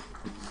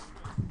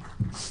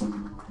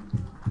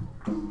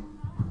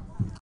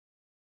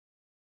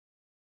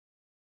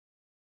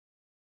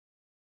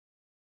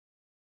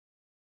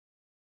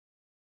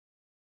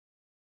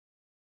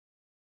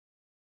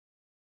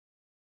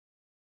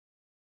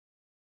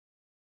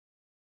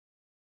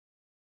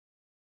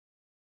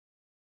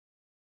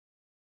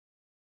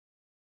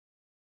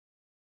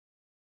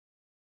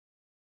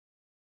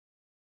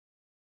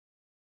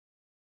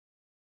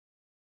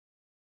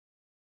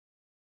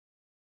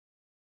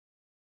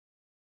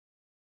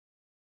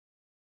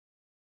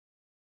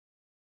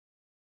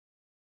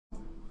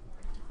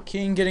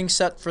 King getting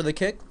set for the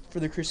kick for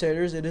the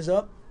Crusaders. It is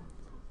up.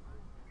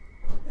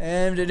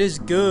 And it is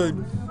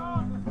good.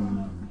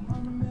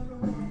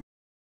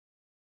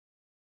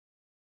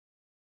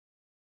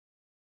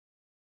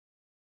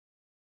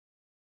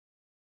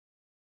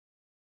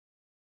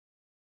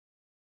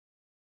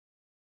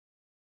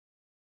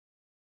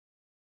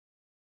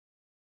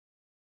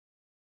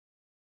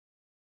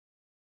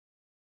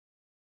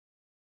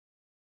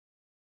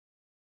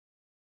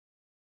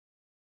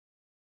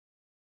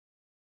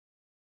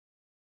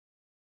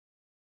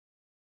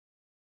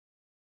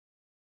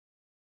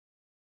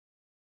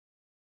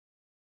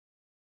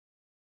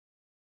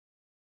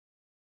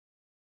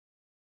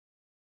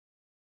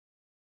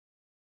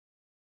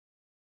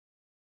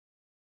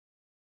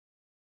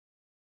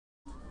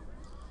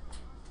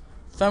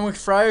 Fenwick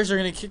Friars are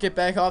going to kick it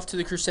back off to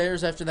the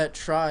Crusaders after that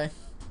try.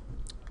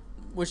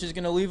 which is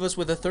going to leave us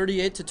with a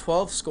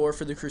 38-12 score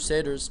for the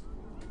Crusaders.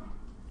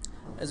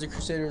 As the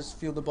Crusaders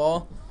field the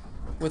ball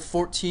with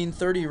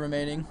 14:30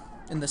 remaining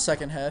in the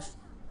second half.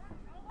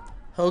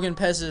 Hogan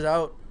passes it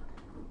out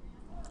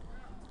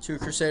to a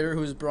Crusader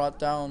who is brought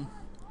down.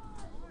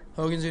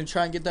 Hogan's going to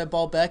try and get that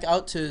ball back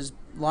out to his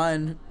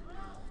line.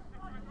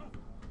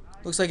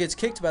 Looks like it's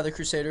kicked by the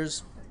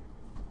Crusaders.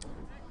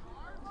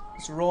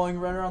 It's rolling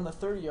right around the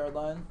 30-yard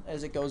line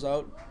as it goes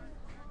out.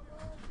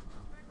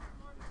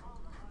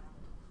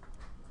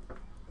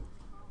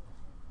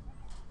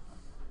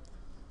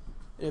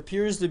 It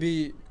appears to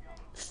be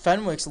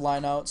Fenwick's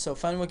line out, so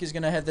Fenwick is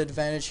going to have the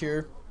advantage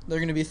here. They're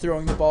going to be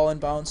throwing the ball in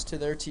bounds to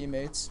their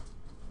teammates.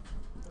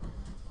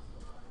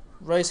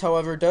 Rice,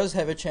 however, does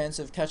have a chance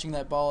of catching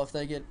that ball if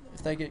they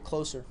get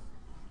closer.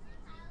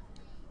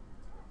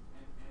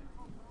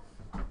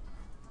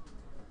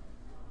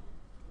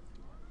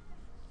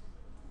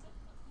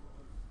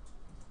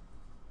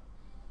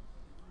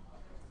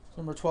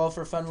 Number 12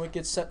 for Fenwick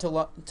gets set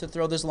to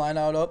throw this line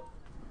out up.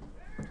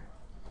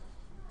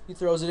 He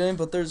throws it in,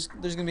 but there's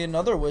going to be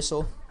another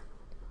whistle.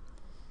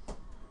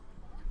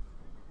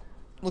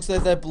 Looks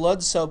like that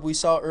blood sub we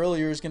saw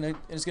earlier is going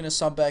to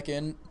sub back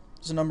in.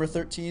 So number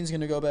 13 is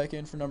going to go back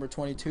in for number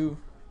 22.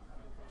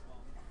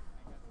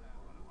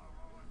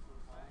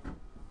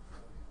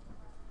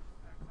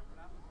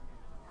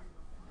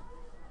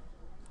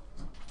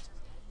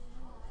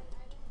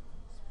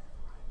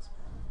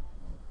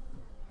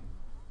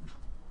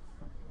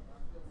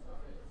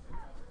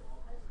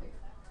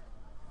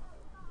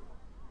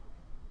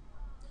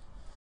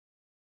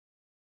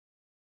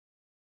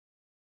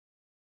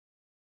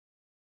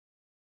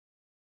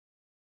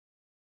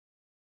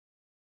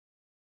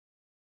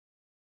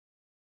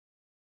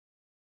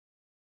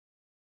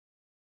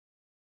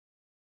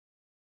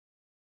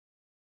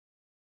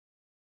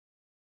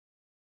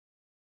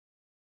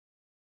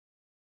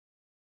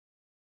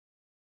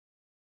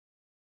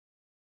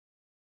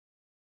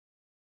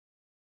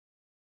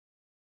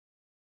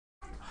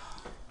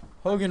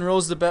 Hogan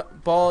rolls the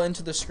ball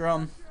into the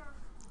scrum.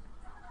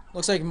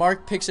 Looks like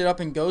Mark picks it up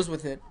and goes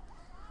with it.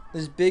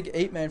 This big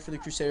 8-man for the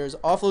Crusaders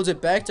offloads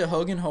it back to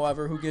Hogan,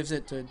 however, who gives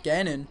it to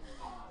Gannon.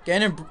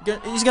 Gannon,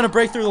 he's going to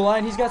break through the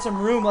line. He's got some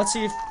room. Let's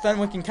see if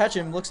Fenwick can catch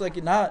him. Looks like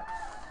not.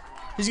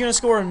 He's going to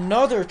score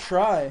another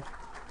try.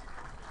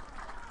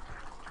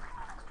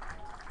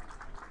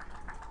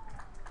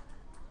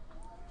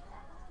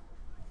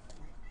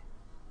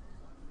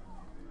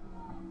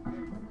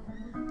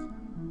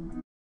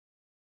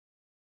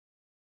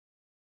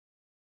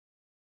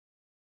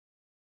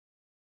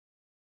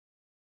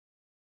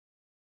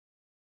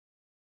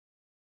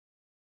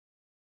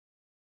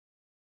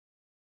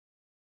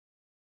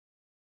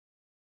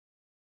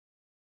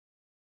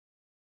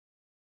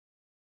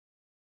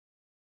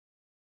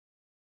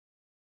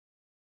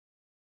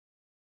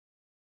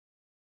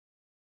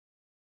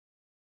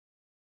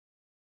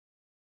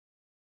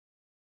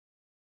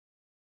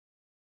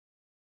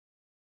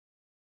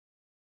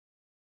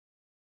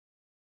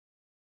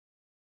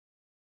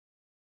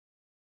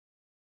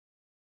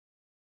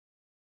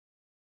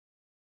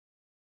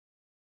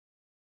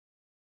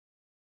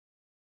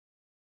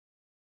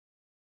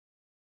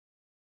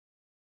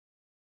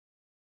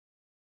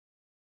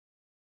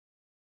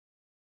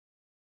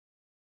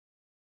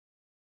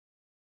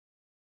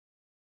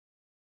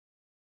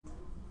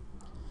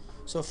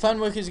 So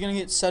Fenwick is going to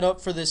get set up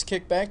for this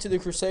kick back to the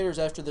Crusaders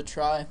after the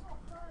try.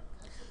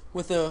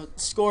 With a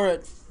score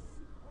at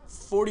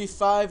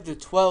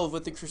 45-12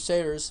 with the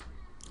Crusaders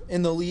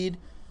in the lead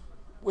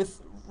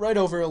with right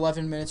over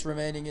 11 minutes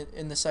remaining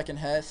in the second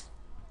half.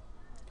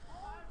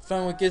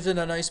 Fenwick gives it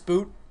a nice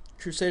boot.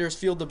 Crusaders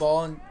field the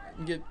ball and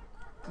get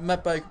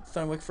met by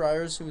Fenwick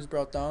Friars, who was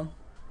brought down.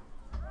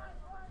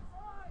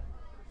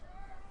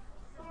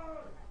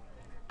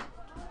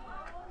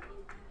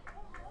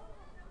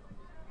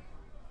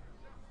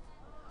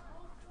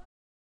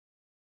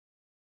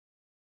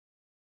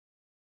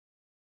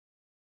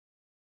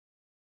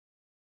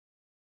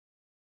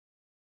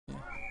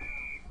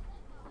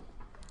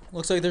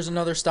 Looks like there's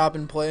another stop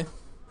and play.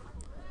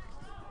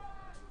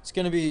 It's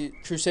going to be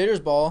Crusaders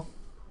ball.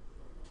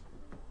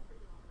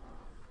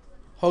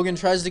 Hogan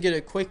tries to get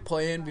a quick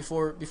play in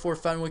before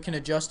Fenwick can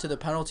adjust to the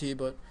penalty,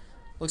 but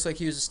looks like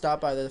he was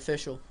stopped by the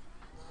official.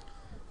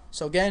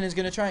 So Gannon is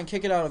going to try and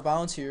kick it out of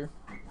bounds here.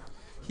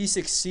 He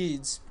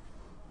succeeds.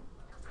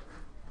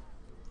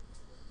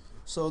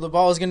 So the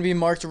ball is going to be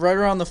marked right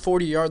around the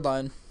 40-yard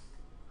line.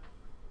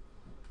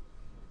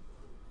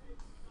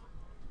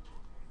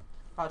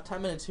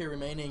 10 minutes here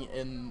remaining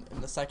in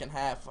the second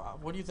half.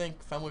 What do you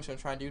think Fenwick's going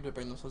to try and do to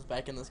bring themselves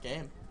back in this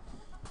game?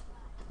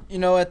 You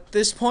know, at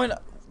this point,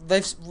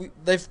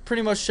 they've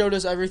pretty much showed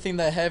us everything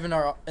they have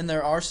in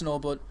their arsenal,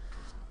 but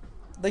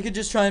they could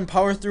just try and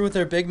power through with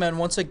their big men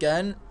once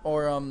again,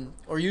 or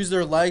use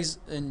their legs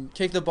and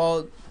kick the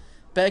ball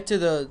back to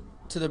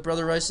the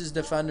Brother Rice's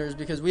defenders,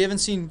 because we haven't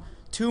seen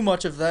too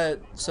much of that.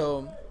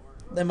 So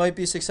they might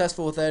be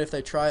successful with that if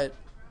they try it.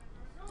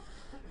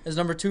 As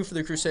number 2 for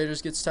the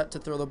Crusaders gets set to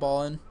throw the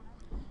ball in.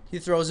 He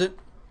throws it.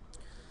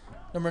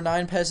 Number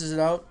 9 passes it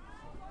out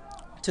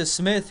to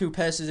Smith, who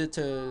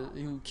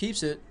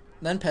keeps it,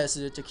 then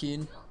passes it to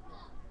Keene,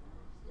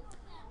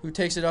 who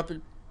takes it up.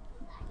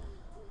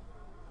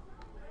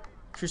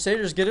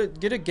 Crusaders get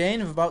a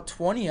gain of about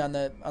 20 on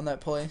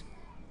that play.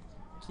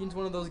 Keene's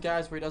one of those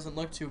guys where he doesn't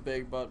look too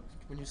big, but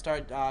when you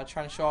start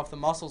trying to show off the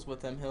muscles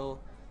with him, he'll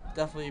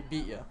definitely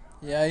beat you.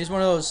 Yeah, he's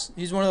one of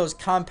those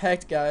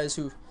compact guys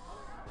who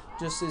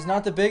just is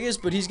not the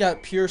biggest, but he's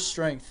got pure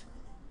strength.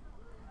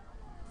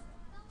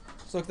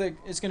 So look like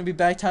it's going to be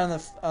back time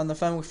on the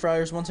Fenwick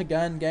Friars once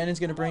again. Gannon's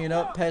going to bring it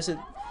up, pass it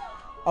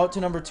out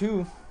to number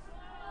 2.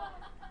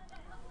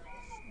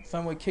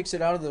 Fenwick kicks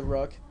it out of the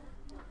ruck.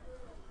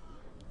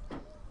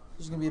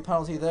 There's going to be a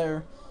penalty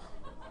there.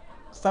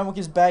 Fenwick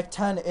is back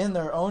 10 in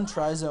their own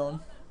try zone.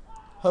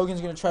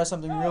 Hogan's going to try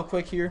something real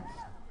quick here.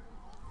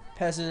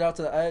 Passes it out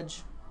to the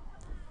edge.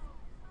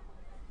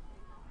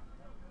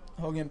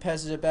 Hogan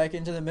passes it back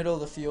into the middle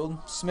of the field.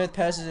 Smith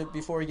passes it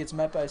before he gets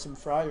met by some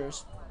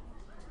Friars.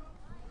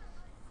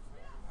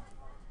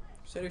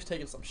 Crusaders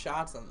taking some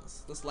shots on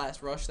this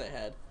last rush they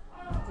had.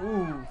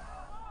 Ooh.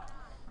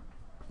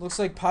 Looks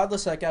like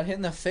Podlasek got hit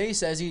in the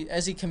face as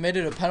he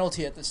committed a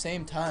penalty at the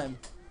same time.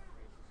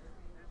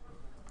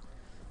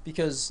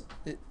 Because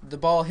the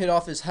ball hit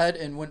off his head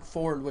and went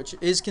forward, which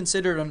is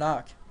considered a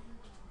knock.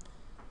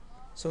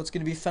 So it's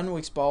going to be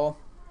Fenwick's ball,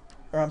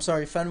 or I'm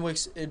sorry,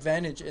 Fenwick's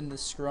advantage in the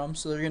scrum.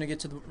 So they're going to get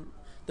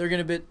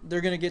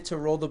to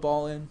roll the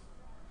ball in.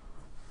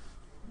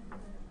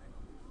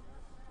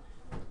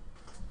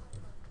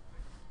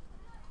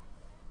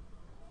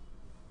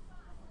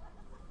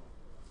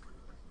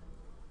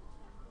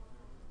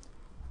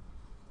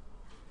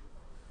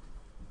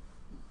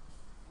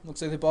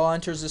 Looks like the ball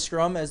enters the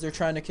scrum as they're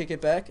trying to kick it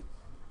back.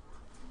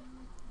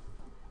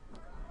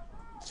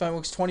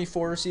 Fenwick's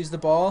 24 receives the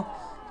ball,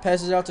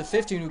 passes it out to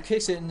 15, who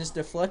kicks it and is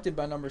deflected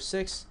by number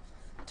 6,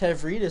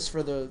 Tavridis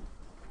for the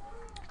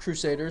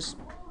Crusaders.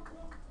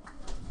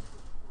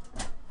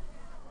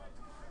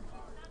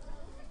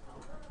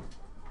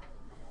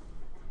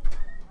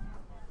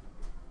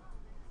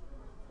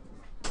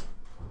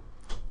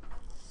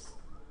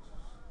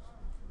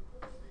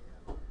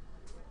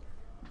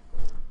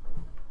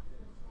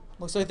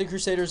 Looks like the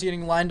Crusaders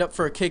getting lined up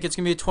for a kick. It's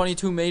going to be a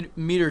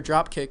 22-meter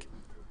drop kick.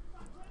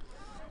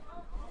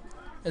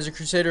 As the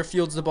Crusader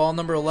fields the ball,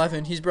 number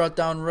 11, he's brought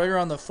down right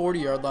around the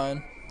 40-yard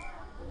line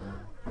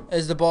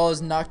as the ball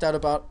is knocked out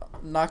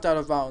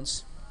of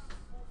bounds.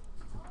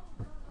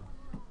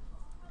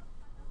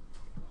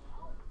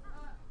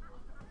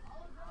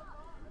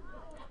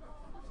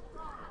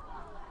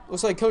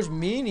 Looks like Coach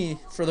Meany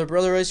for the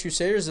Brother Rice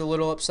Crusaders is a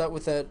little upset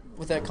with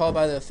that call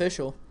by the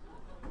official,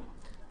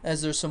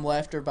 as there's some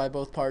laughter by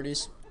both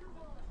parties.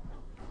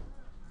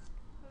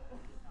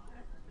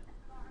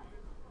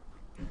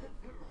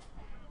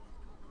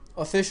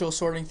 Official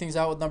sorting things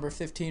out with number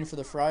 15 for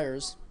the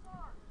Friars,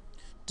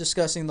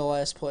 discussing the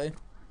last play.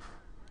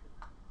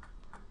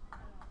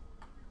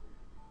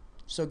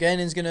 So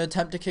Gannon's going to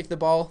attempt to kick the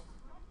ball.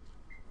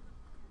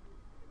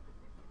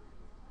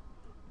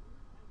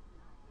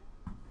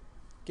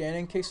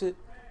 Gannon kicks it.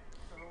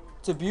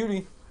 It's a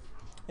beauty.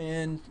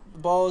 And the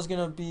ball is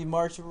going to be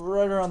marked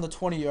right around the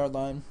 20-yard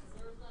line.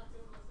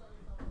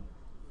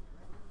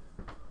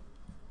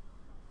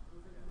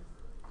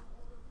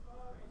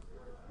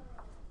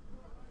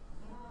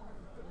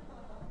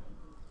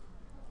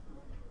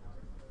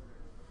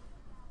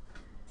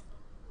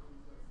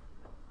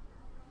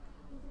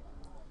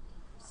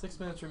 Six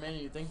minutes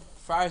remaining. You think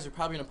Friars are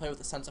probably going to play with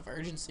a sense of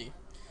urgency?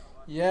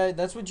 Yeah,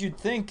 that's what you'd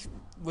think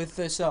with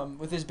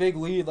this big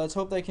lead. Let's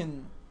hope they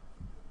can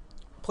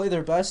play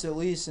their best at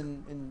least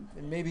and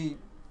maybe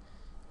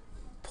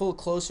pull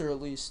closer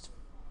at least.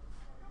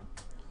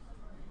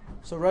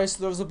 So Rice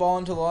throws the ball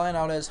into the line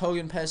out as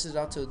Hogan passes it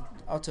out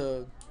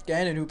to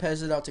Gannon, who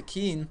passes it out to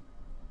Keene.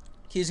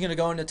 He's going to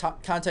go into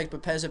contact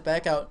but pass it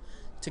back out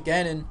to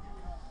Gannon,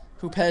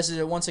 who passes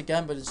it once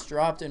again, but it's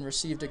dropped and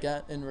received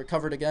again and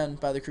recovered again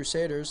by the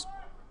Crusaders.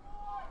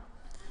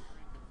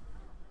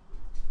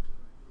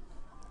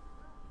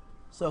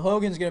 So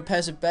Hogan's going to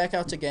pass it back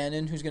out to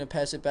Gannon, who's going to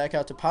pass it back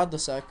out to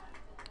Podlasek,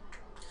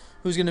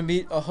 who's going to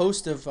meet a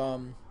host of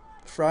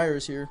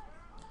Friars here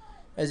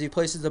as he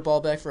places the ball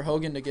back for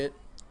Hogan to get.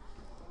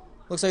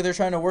 Looks like they're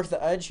trying to work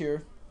the edge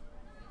here,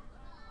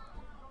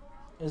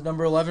 as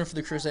number 11 for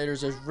the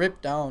Crusaders is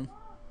ripped down.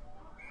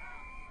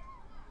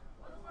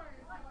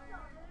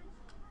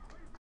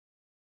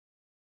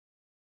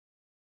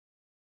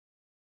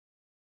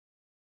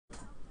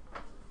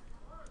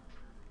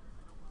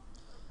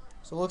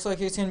 So it looks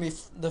like it's going to be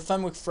the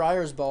Fenwick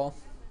Friars ball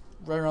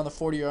right around the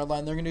 40-yard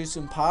line. They're going to do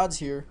some pods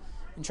here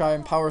and try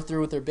and power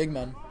through with their big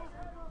men.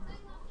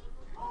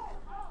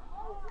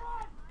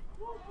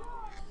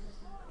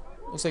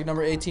 Looks like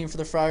number 18 for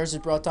the Friars is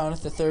brought down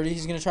at the 30.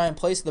 He's going to try and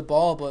place the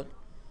ball, but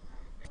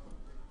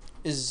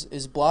is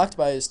blocked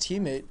by his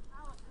teammate.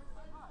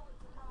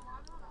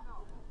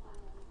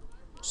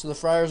 So the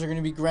Friars are going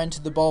to be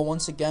granted the ball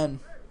once again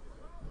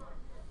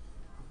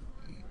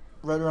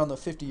right around the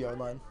 50-yard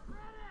line.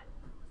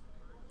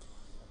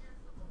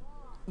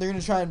 They're going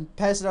to try and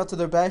pass it out to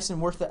their backs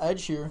and work the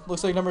edge here.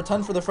 Looks like number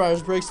 10 for the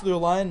Friars breaks through the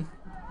line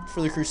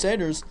for the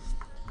Crusaders.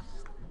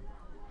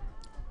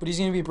 But he's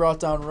going to be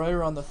brought down right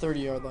around the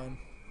 30-yard line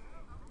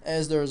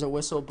as there is a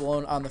whistle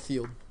blown on the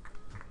field.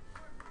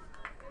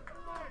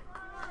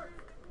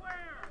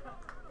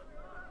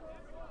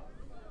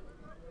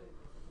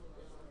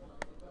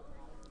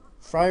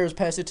 Friars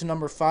pass it to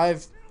number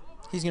 5.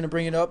 He's going to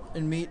bring it up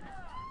and meet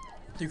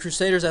the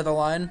Crusaders at the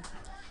line.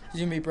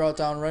 He's going to be brought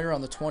down right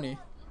around the 20.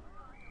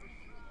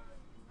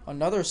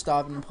 Another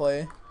stop and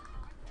play.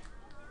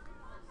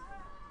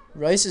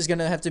 Rice is going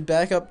to have to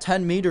back up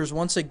 10 meters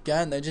once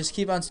again. They just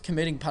keep on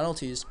committing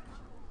penalties.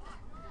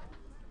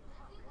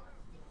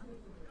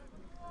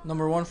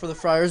 Number 1 for the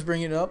Friars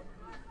bringing it up.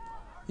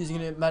 He's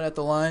going to get met at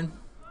the line.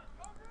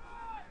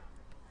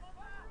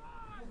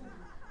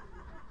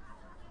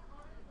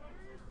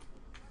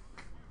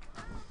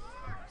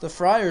 The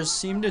Friars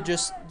seem to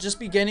just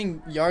be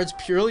getting yards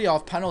purely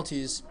off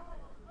penalties,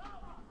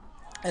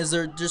 as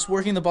they're just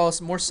working the ball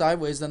more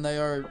sideways than they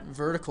are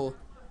vertical.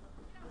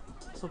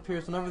 So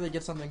Pierce, whenever they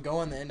get something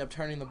going, they end up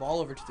turning the ball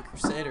over to the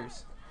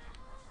Crusaders.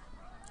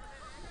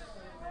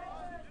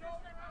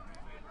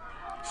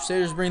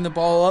 Crusaders bring the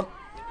ball up.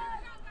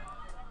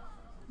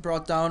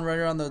 Brought down right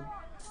around the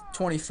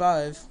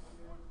 25.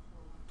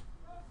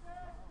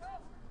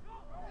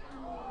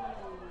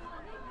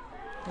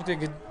 Looked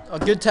like a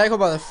good tackle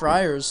by the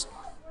Friars,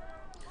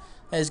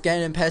 as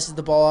Gannon passes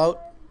the ball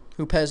out,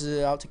 who passes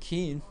it out to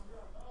Keene.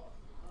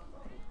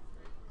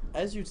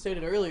 As you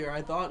stated earlier,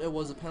 I thought it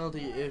was a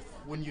penalty if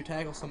when you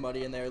tackle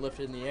somebody and they're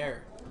lifted in the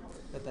air,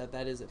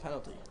 that is a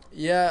penalty.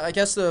 Yeah, I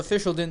guess the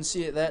official didn't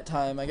see it that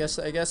time. I guess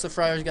the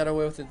Friars got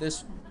away with it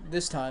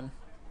this time.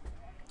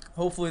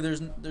 Hopefully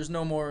there's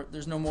no more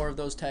of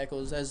those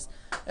tackles as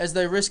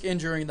they risk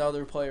injuring the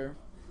other player.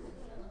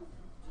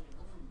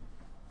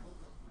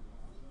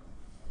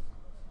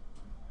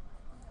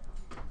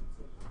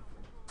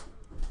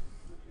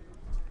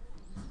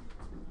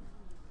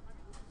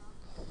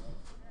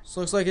 So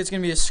looks like it's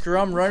going to be a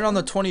scrum right on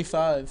the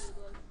 25.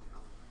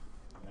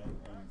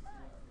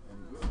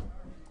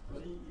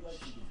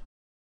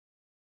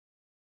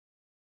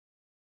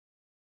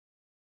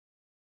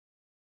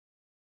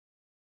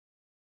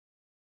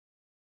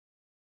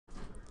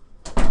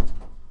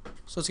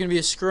 So it's going to be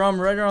a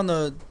scrum right around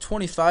the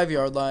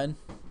 25-yard line.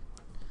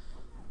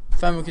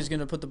 Fenwick is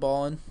going to put the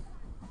ball in.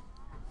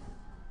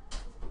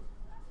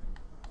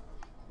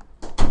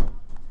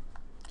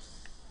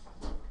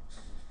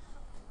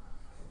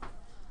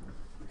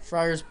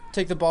 Friars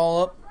take the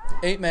ball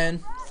up.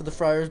 8-man for the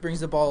Friars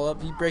brings the ball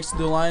up. He breaks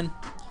through the line,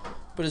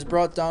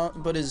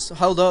 but is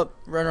held up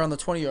right around the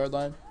 20-yard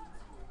line.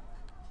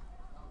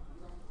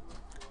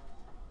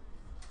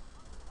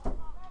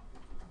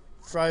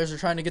 Friars are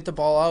trying to get the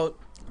ball out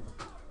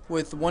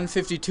with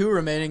 1:52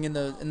 remaining in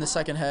the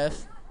second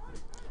half.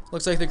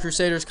 Looks like the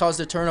Crusaders caused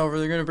a turnover.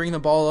 They're going to bring the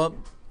ball up.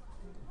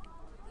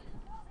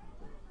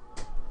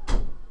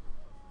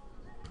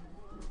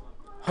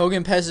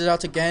 Hogan passes it out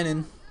to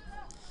Gannon.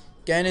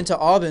 Gannon to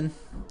Aubin,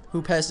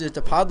 who passes it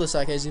to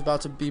Podlasek as he's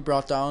about to be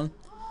brought down.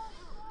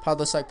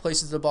 Podlasek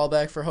places the ball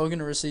back for Hogan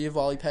to receive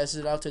while he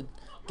passes it out to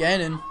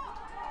Gannon,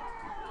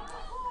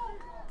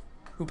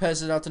 who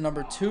passes it out to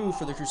number 2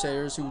 for the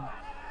Crusaders, who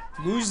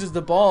loses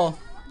the ball,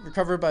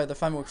 recovered by the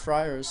Fenwick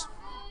Friars.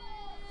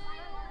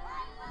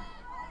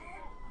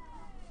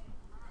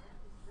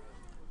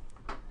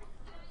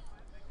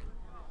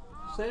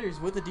 Crusaders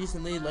with a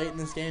decent lead late in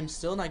this game,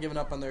 still not giving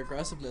up on their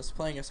aggressiveness,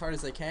 playing as hard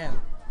as they can.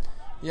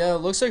 Yeah, it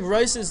looks like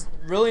Rice is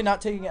really not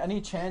taking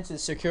any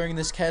chances securing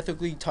this Catholic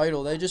League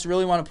title. They just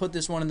really want to put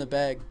this one in the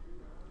bag,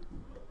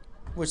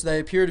 which they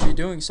appear to be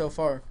doing so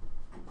far.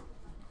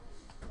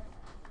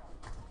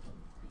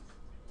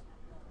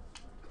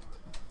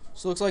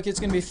 So it looks like it's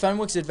going to be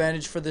Fenwick's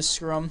advantage for this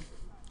scrum,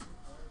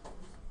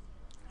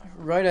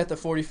 right at the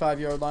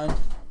 45-yard line,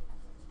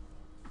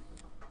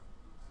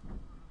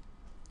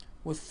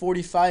 with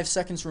 45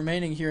 seconds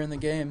remaining here in the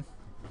game.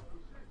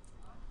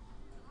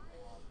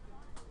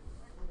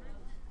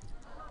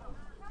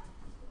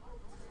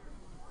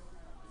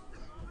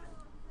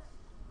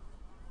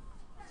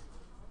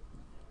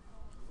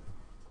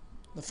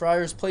 The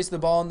Friars place the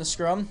ball in the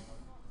scrum.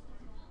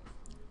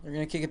 They're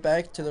going to kick it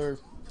back to their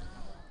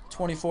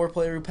 24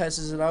 player who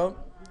passes it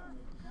out.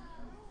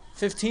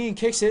 15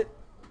 kicks it.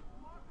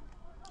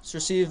 It's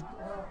received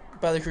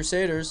by the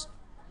Crusaders.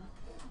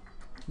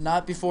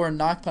 Not before a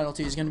knock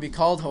penalty is going to be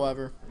called,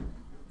 however.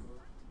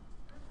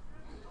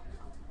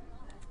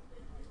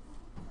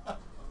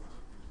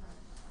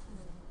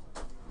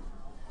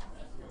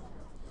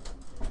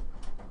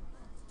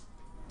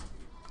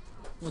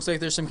 Looks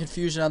like there's some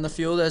confusion on the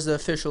field as the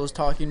official is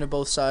talking to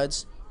both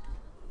sides.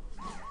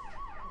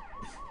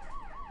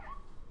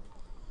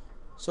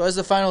 So as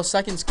the final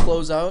seconds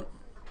close out,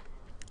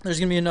 there's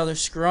going to be another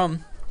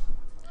scrum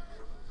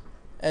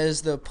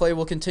as the play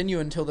will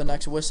continue until the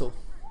next whistle.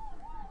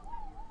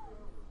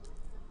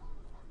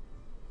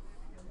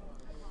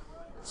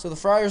 So the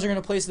Friars are going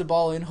to place the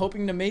ball in,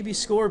 hoping to maybe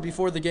score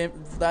before the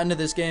end of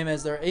this game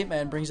as their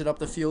 8-man brings it up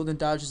the field and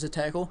dodges a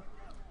tackle.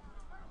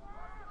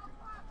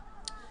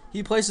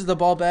 He places the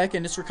ball back,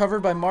 and it's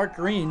recovered by Mark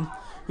Green,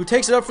 who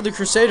takes it up for the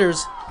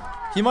Crusaders.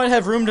 He might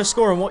have room to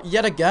score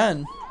yet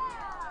again,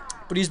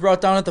 but he's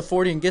brought down at the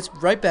 40 and gets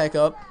right back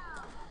up,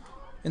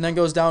 and then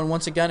goes down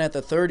once again at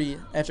the 30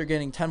 after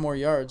gaining 10 more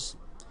yards.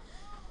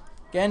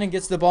 Gannon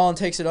gets the ball and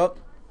takes it up.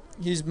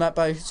 He's met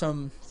by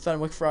some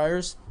Fenwick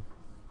Friars.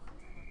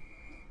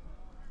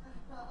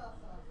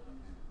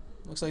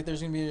 Looks like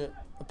there's going to be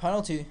a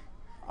penalty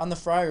on the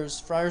Friars.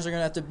 Friars are going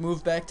to have to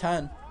move back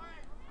 10.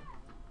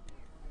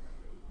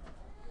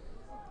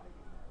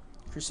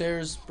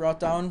 Crusaders brought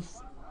down.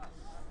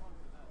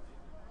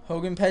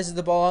 Hogan passes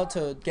the ball out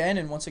to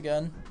Gannon once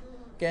again.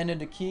 Gannon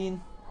to Keene.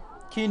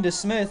 Keene to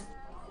Smith,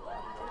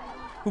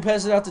 who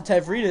passes it out to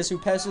Tavridis, who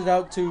passes it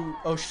out to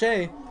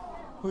O'Shea,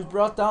 who's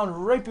brought down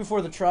right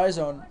before the try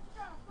zone.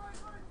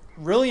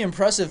 Really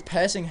impressive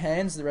passing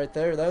hands right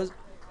there. That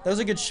was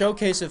a good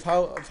showcase of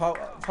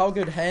how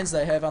good hands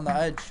they have on the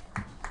edge.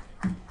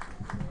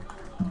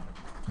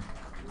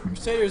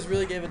 Crusaders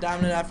really gave a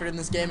dominant effort in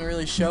this game and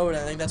really showed.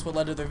 I think that's what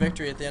led to their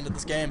victory at the end of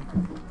this game.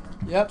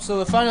 Yep, so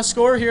the final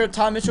score here at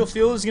Tom Mitchell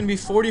Field is going to be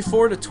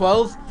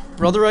 44-12.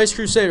 Brother Rice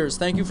Crusaders.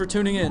 Thank you for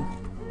tuning in.